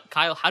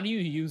 Kyle, how do you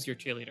use your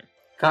cheerleader?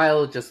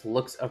 Kyle just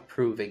looks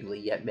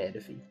approvingly at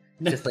Manaphy.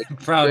 Just like,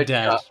 proud good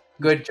dad. job.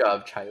 Good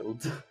job,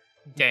 child.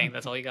 Dang,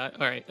 that's all you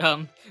got? All right.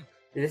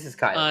 This is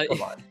Kyle.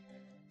 Come on.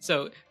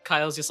 So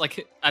Kyle's just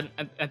like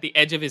at the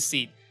edge of his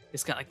seat.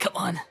 This guy like, come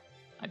on.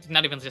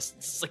 Not even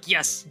just like,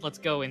 yes, let's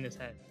go in his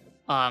head.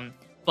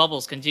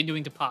 Bubbles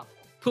continuing to pop.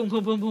 Boom,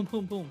 boom, boom, boom,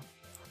 boom, boom.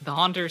 The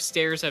Haunter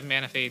stares at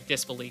Manaphy,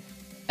 disbelief,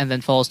 and then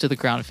falls to the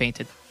ground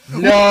fainted.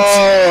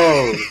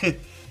 No!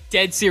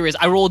 dead serious.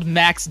 I rolled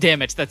max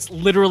damage. That's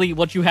literally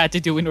what you had to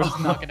do in order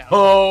to knock it out.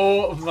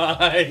 Oh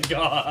my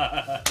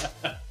god.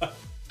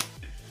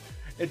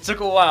 It took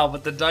a while,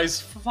 but the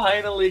dice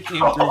finally came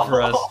through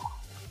for us.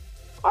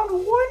 On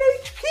 1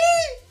 HP!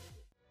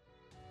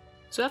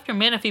 So after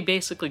Manaphy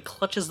basically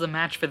clutches the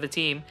match for the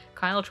team,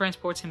 Kyle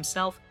transports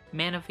himself,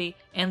 Manaphy,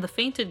 and the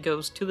fainted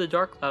ghost to the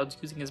Dark Clouds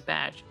using his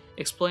badge,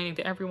 explaining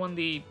to everyone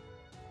the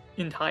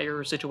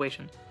entire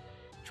situation.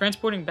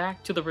 Transporting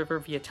back to the river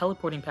via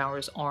teleporting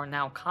powers are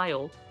now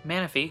Kyle,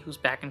 Manaphy, who's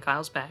back in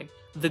Kyle's bag,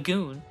 the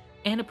Goon,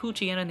 and a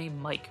Poochiana named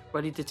Mike,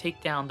 ready to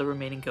take down the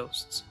remaining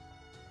ghosts.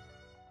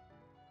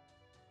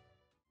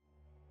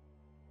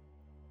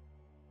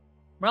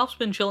 Ralph's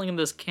been chilling in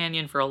this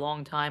canyon for a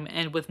long time,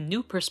 and with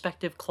new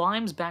perspective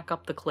climbs back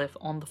up the cliff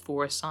on the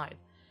forest side.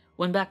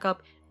 When back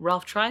up,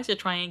 Ralph tries to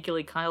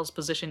triangulate Kyle's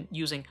position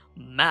using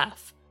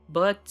math,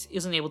 but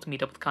isn't able to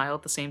meet up with Kyle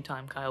at the same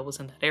time Kyle was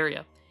in that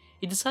area.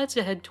 He decides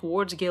to head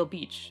towards Gale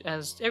Beach,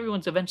 as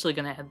everyone's eventually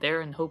going to head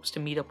there and hopes to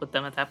meet up with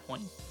them at that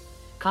point.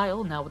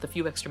 Kyle, now with a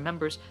few extra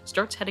members,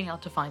 starts heading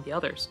out to find the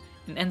others,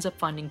 and ends up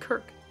finding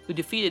Kirk, who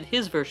defeated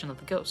his version of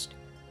the ghost.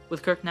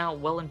 With Kirk now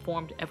well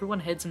informed,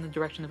 everyone heads in the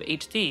direction of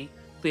HD,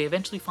 who they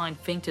eventually find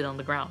fainted on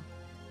the ground.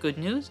 Good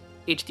news?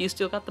 HD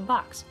still got the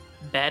box.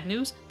 Bad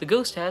news? The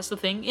ghost has the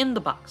thing in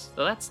the box,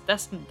 so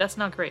that's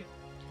not great.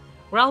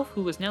 Ralph,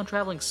 who is now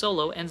traveling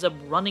solo, ends up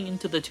running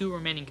into the two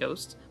remaining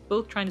ghosts,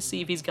 both trying to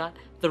see if he's got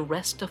the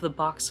rest of the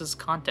box's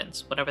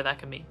contents, whatever that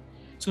can be.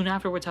 Soon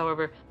afterwards,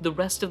 however, the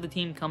rest of the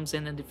team comes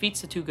in and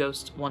defeats the two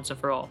ghosts once and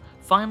for all,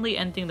 finally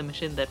ending the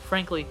mission that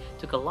frankly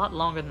took a lot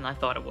longer than I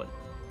thought it would.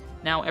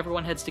 Now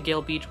everyone heads to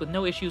Gale Beach with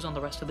no issues on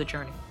the rest of the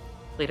journey.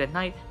 Late at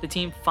night, the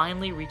team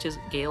finally reaches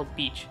Gale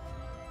Beach.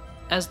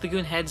 As the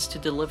Goon heads to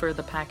deliver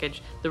the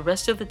package, the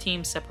rest of the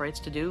team separates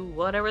to do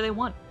whatever they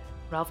want.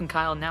 Ralph and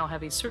Kyle now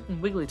have a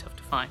certain Wigglytuff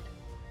to find.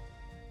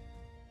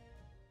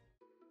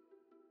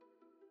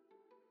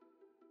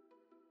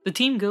 The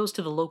team goes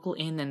to the local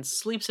inn and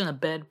sleeps in a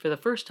bed for the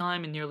first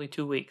time in nearly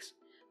 2 weeks.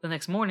 The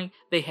next morning,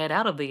 they head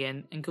out of the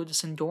inn and go to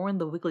Sandoran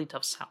the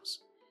Wigglytuff's house.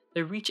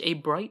 They reach a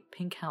bright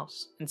pink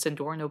house, and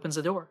Sandoran opens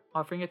the door,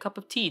 offering a cup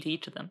of tea to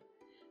each of them.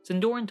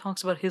 Sandoran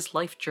talks about his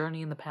life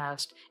journey in the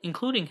past,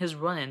 including his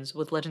run-ins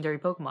with legendary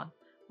Pokemon,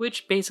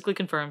 which basically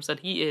confirms that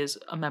he is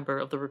a member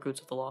of the Recruits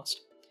of the Lost.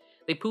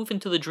 They poof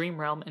into the Dream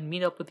Realm and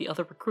meet up with the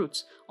other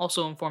recruits,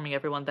 also informing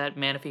everyone that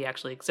Manaphy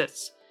actually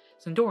exists.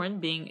 Sandoran,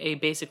 being a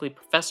basically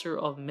professor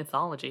of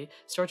mythology,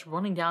 starts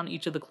running down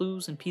each of the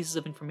clues and pieces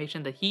of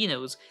information that he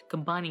knows,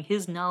 combining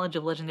his knowledge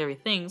of legendary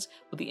things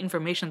with the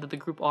information that the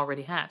group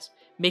already has,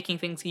 making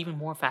things even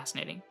more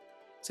fascinating.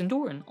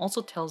 Sandoran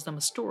also tells them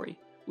a story,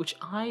 which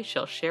I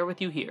shall share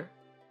with you here.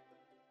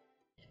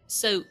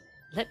 So,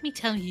 let me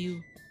tell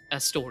you a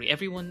story.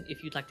 Everyone,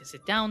 if you'd like to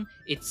sit down,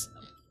 it's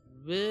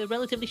a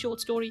relatively short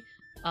story.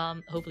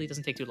 Hopefully it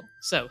doesn't take too long.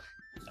 So,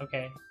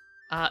 Okay.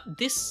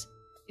 this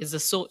is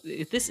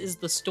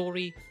the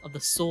story of the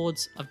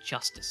Swords of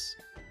Justice.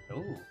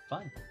 Ooh,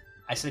 fun.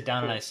 I sit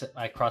down and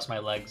I cross my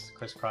legs,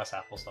 crisscross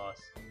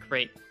applesauce.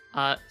 Great.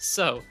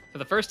 So, for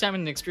the first time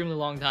in an extremely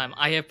long time,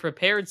 I have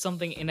prepared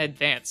something in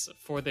advance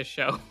for this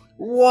show.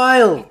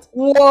 Wild!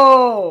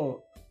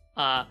 Whoa!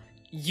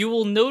 You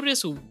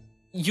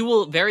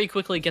will very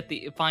quickly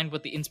find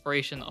what the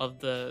inspiration of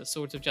the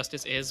Swords of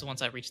Justice is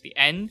once I reach the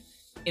end.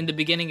 In the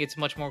beginning, it's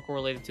much more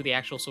correlated to the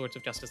actual Swords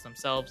of Justice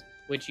themselves,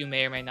 which you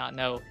may or may not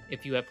know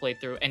if you have played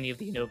through any of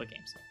the Unova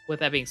games. With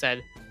that being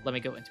said, let me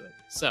go into it.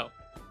 So,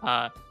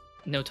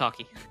 no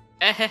talkie.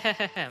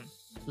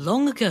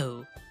 Long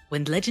ago,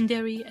 when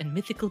legendary and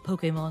mythical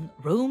Pokemon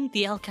roamed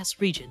the Alkas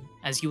region,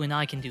 as you and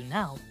I can do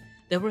now,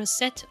 there were a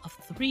set of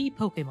 3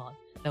 Pokemon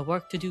that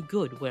worked to do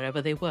good wherever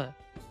they were.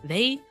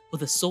 They were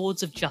the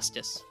Swords of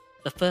Justice,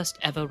 the first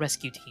ever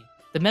rescue team.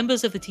 The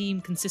members of the team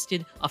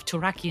consisted of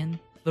Terrakion,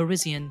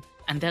 Virizion,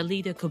 and their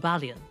leader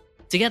Cobalion.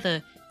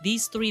 Together,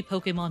 these 3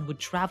 Pokemon would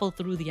travel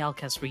through the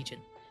Alkas region,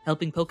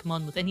 helping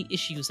Pokemon with any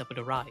issues that would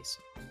arise.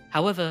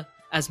 However,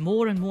 as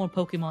more and more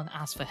Pokemon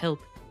asked for help,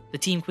 the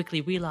team quickly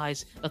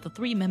realized that the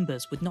 3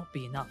 members would not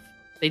be enough.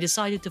 They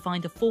decided to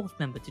find a 4th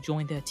member to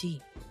join their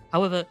team.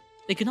 However,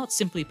 they could not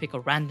simply pick a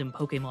random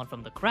Pokemon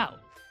from the crowd.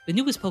 The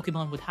newest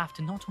Pokemon would have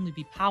to not only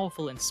be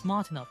powerful and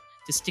smart enough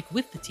to stick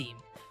with the team,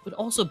 but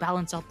also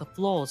balance out the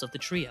flaws of the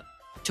trio.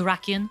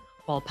 Terrakion,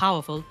 while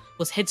powerful,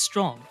 was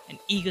headstrong and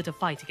eager to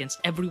fight against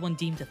everyone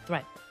deemed a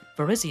threat.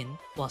 Virizion,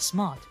 while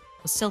smart,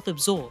 was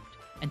self-absorbed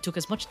and took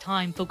as much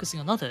time focusing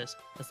on others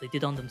as they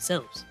did on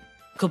themselves.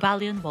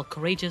 Cobalion, while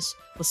courageous,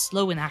 was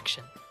slow in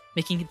action,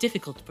 making it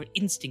difficult for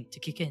instinct to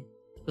kick in.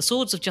 The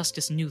Swords of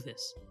Justice knew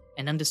this,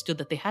 and understood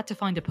that they had to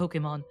find a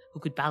Pokemon who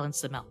could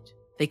balance them out.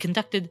 They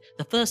conducted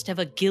the first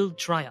ever guild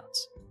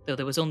tryouts, though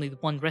there was only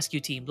one rescue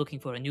team looking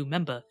for a new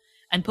member,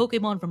 and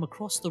Pokemon from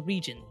across the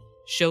region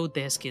showed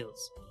their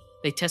skills.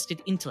 They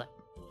tested intellect,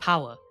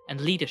 power,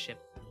 and leadership,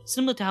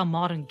 similar to how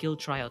modern guild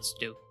tryouts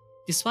do.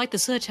 Despite the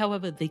search,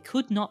 however, they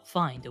could not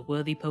find a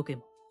worthy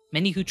Pokemon.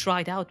 Many who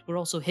tried out were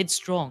also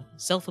headstrong,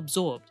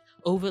 self-absorbed,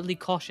 overtly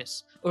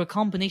cautious, or a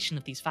combination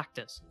of these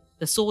factors.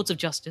 The Swords of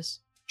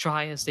Justice,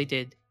 try as they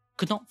did,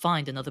 could not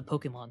find another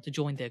Pokemon to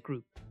join their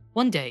group.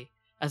 One day,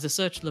 as the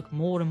search looked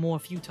more and more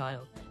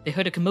futile, they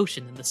heard a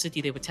commotion in the city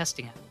they were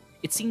testing at.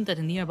 It seemed that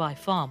a nearby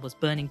farm was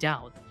burning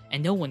down,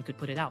 and no one could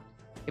put it out.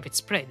 If it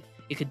spread,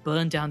 it could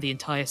burn down the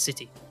entire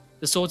city.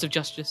 The Swords of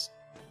Justice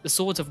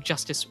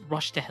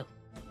rushed to help.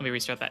 Let me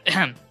restart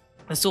that.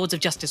 The Swords of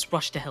Justice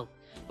rushed to help,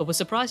 but were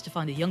surprised to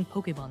find a young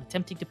Pokemon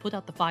attempting to put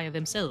out the fire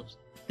themselves.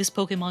 This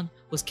Pokemon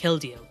was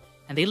Keldeo,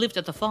 and they lived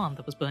at the farm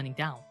that was burning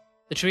down.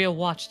 The trio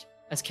watched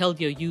as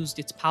Keldeo used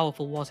its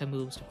powerful water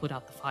moves to put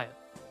out the fire.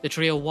 The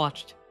trio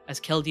watched as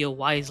Keldeo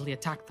wisely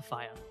attacked the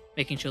fire,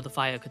 making sure the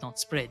fire could not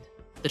spread.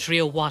 The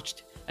trio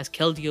watched as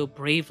Keldeo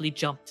bravely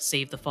jumped to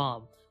save the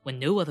farm when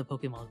no other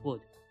Pokemon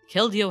would.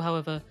 Keldeo,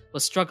 however,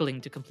 was struggling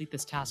to complete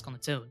this task on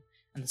its own,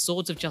 and the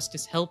Swords of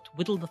Justice helped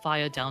whittle the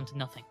fire down to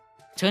nothing.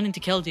 Turning to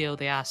Keldeo,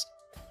 they asked,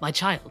 "My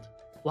child,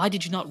 why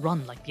did you not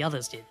run like the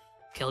others did?"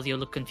 Keldeo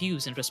looked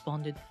confused and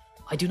responded,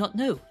 "I do not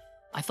know.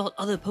 I thought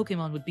other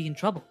Pokemon would be in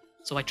trouble,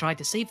 so I tried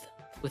to save them."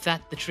 With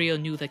that, the trio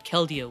knew that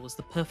Keldeo was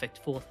the perfect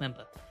fourth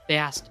member. They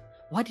asked,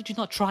 "Why did you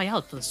not try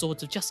out for the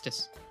Swords of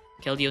Justice?"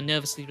 Keldeo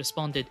nervously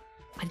responded,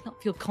 "I did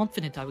not feel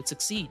confident I would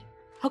succeed.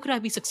 How could I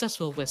be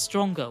successful where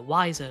stronger,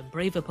 wiser, and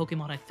braver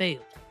Pokemon had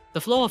failed?"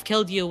 The flaw of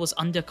Keldeo was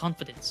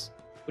underconfidence,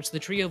 which the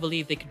trio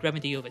believed they could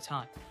remedy over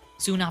time.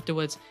 Soon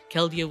afterwards,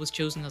 Keldeo was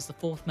chosen as the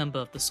fourth member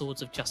of the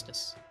Swords of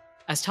Justice.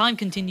 As time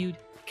continued,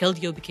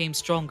 Keldeo became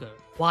stronger,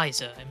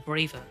 wiser, and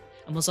braver,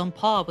 and was on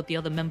par with the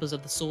other members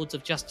of the Swords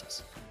of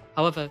Justice.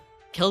 However,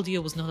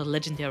 Keldeo was not a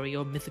legendary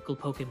or mythical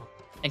Pokemon,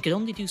 and could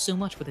only do so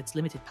much with its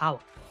limited power.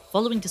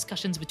 Following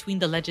discussions between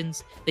the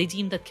legends, they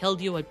deemed that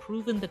Keldeo had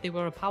proven that they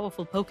were a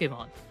powerful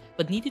Pokemon,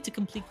 but needed to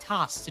complete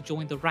tasks to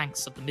join the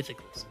ranks of the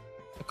Mythicals.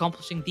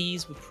 Accomplishing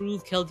these would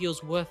prove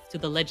Keldeo's worth to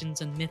the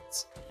legends and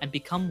myths, and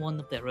become one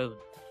of their own.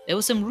 There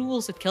were some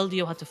rules that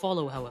Keldeo had to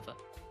follow, however.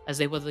 As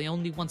they were the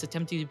only ones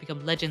attempting to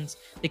become legends,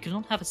 they could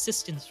not have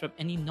assistance from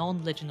any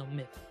non-legend or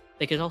myth.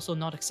 They could also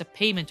not accept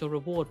payment or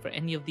reward for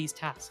any of these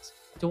tasks.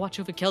 To watch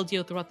over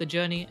Keldeo throughout the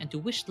journey and to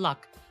wish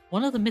luck,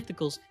 one of the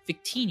Mythicals,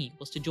 Victini,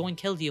 was to join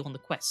Keldeo on the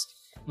quest,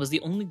 and was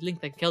the only link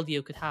that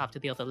Keldeo could have to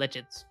the other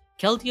legends.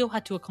 Keldeo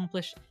had to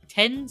accomplish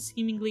 10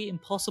 seemingly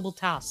impossible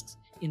tasks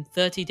in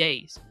 30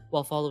 days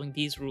while following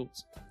these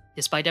rules.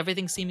 Despite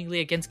everything seemingly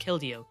against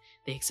Keldeo,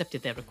 they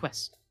accepted their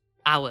request.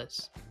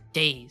 Hours,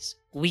 days,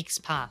 weeks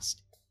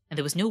passed, and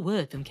there was no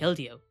word from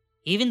Keldeo.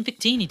 Even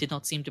Victini did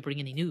not seem to bring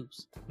any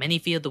news. Many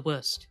feared the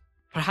worst.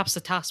 Perhaps the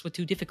tasks were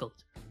too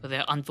difficult, or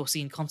there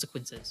unforeseen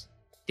consequences.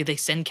 Did they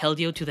send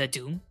Keldeo to their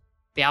doom?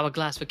 The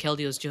hourglass for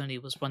Keldeo's journey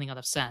was running out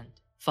of sand.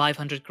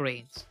 500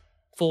 grains.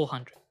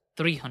 400,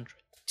 300,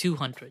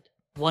 200,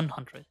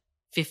 100,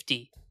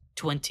 50,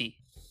 20,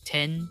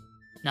 10,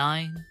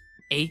 9,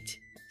 8,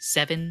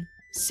 7,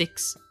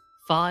 6,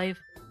 5,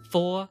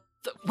 4...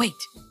 Wait!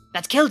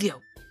 That's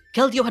Keldeo!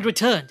 Keldeo had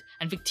returned,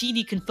 and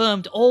Victini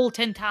confirmed all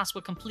 10 tasks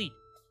were complete,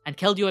 and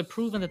Keldeo had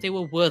proven that they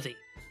were worthy.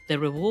 Their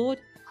reward?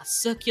 A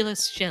circular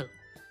shell,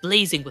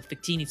 blazing with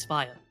Victini's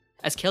fire.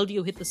 As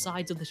Keldeo hit the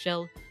sides of the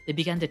shell, they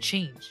began to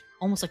change,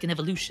 almost like an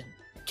evolution.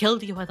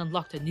 Keldeo had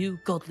unlocked a new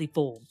godly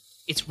form,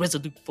 its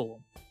resolute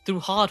form. Through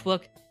hard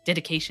work,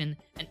 dedication,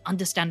 and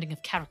understanding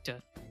of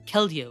character,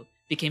 Keldeo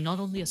became not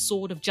only a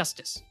Sword of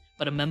Justice,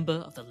 but a member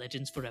of the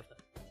Legends forever.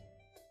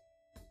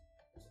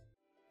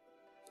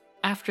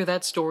 After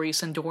that story,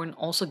 Sandoran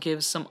also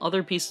gives some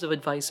other pieces of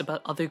advice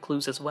about other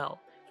clues as well.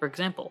 For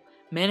example,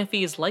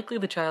 Manaphy is likely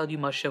the child you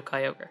must show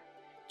Kyogre.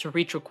 To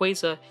reach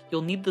Rayquaza,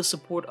 you'll need the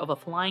support of a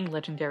flying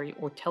legendary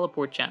or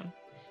teleport gem.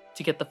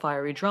 To get the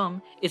fiery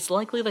drum, it's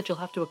likely that you'll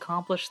have to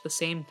accomplish the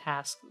same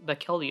task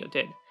that Keldeo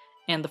did,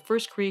 and the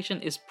first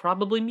creation is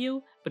probably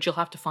Mew, but you'll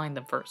have to find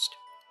them first.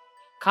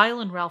 Kyle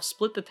and Ralph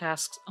split the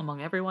tasks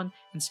among everyone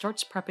and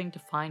starts prepping to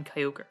find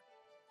Kyogre.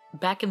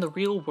 Back in the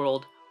real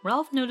world,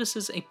 Ralph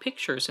notices a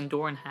picture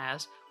Sandoran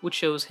has, which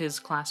shows his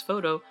class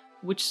photo,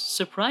 which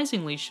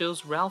surprisingly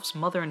shows Ralph's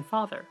mother and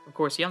father, of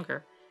course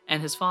younger,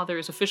 and his father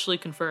is officially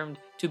confirmed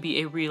to be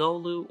a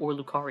Riolu or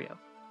Lucario.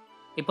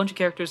 A bunch of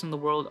characters in the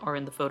world are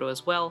in the photo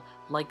as well,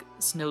 like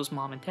Snow's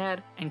mom and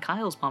dad, and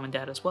Kyle's mom and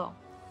dad as well.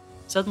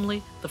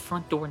 Suddenly, the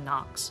front door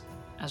knocks.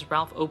 As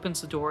Ralph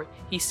opens the door,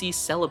 he sees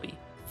Celebi,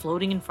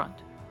 floating in front,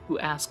 who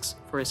asks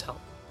for his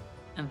help.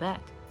 And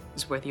that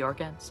is where the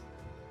arc ends.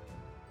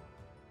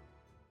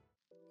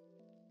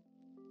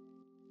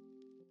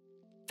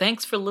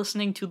 Thanks for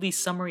listening to the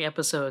summary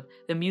episode.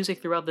 The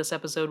music throughout this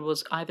episode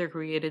was either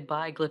created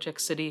by GlitchX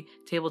City,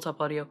 Tabletop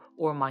Audio,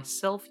 or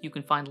myself. You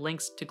can find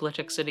links to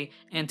GlitchX City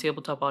and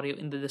Tabletop Audio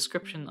in the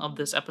description of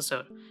this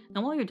episode.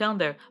 Now while you're down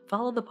there,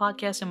 follow the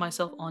podcast and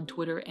myself on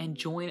Twitter and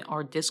join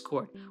our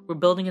Discord. We're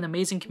building an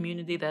amazing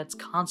community that's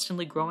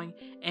constantly growing,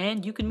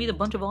 and you can meet a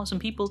bunch of awesome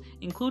people,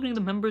 including the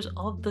members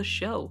of the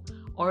show.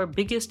 Our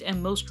biggest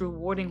and most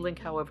rewarding link,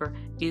 however,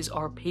 is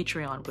our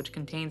Patreon, which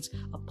contains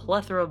a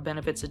plethora of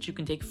benefits that you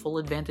can take full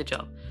advantage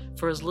of.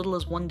 For as little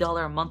as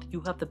 $1 a month,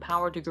 you have the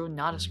power to grow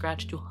Not a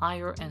Scratch to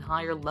higher and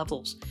higher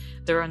levels.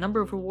 There are a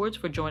number of rewards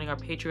for joining our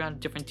Patreon at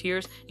different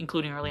tiers,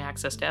 including early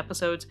access to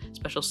episodes,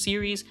 special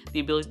series,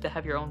 the ability to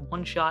have your own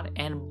one-shot,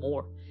 and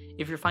more.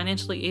 If you're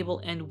financially able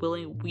and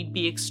willing, we'd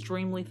be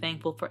extremely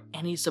thankful for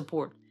any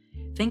support.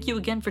 Thank you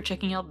again for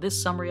checking out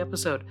this summary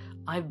episode.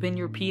 I've been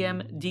your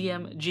PM,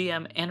 DM,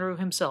 GM, Andrew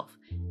himself,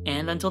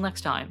 and until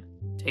next time,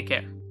 take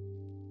care.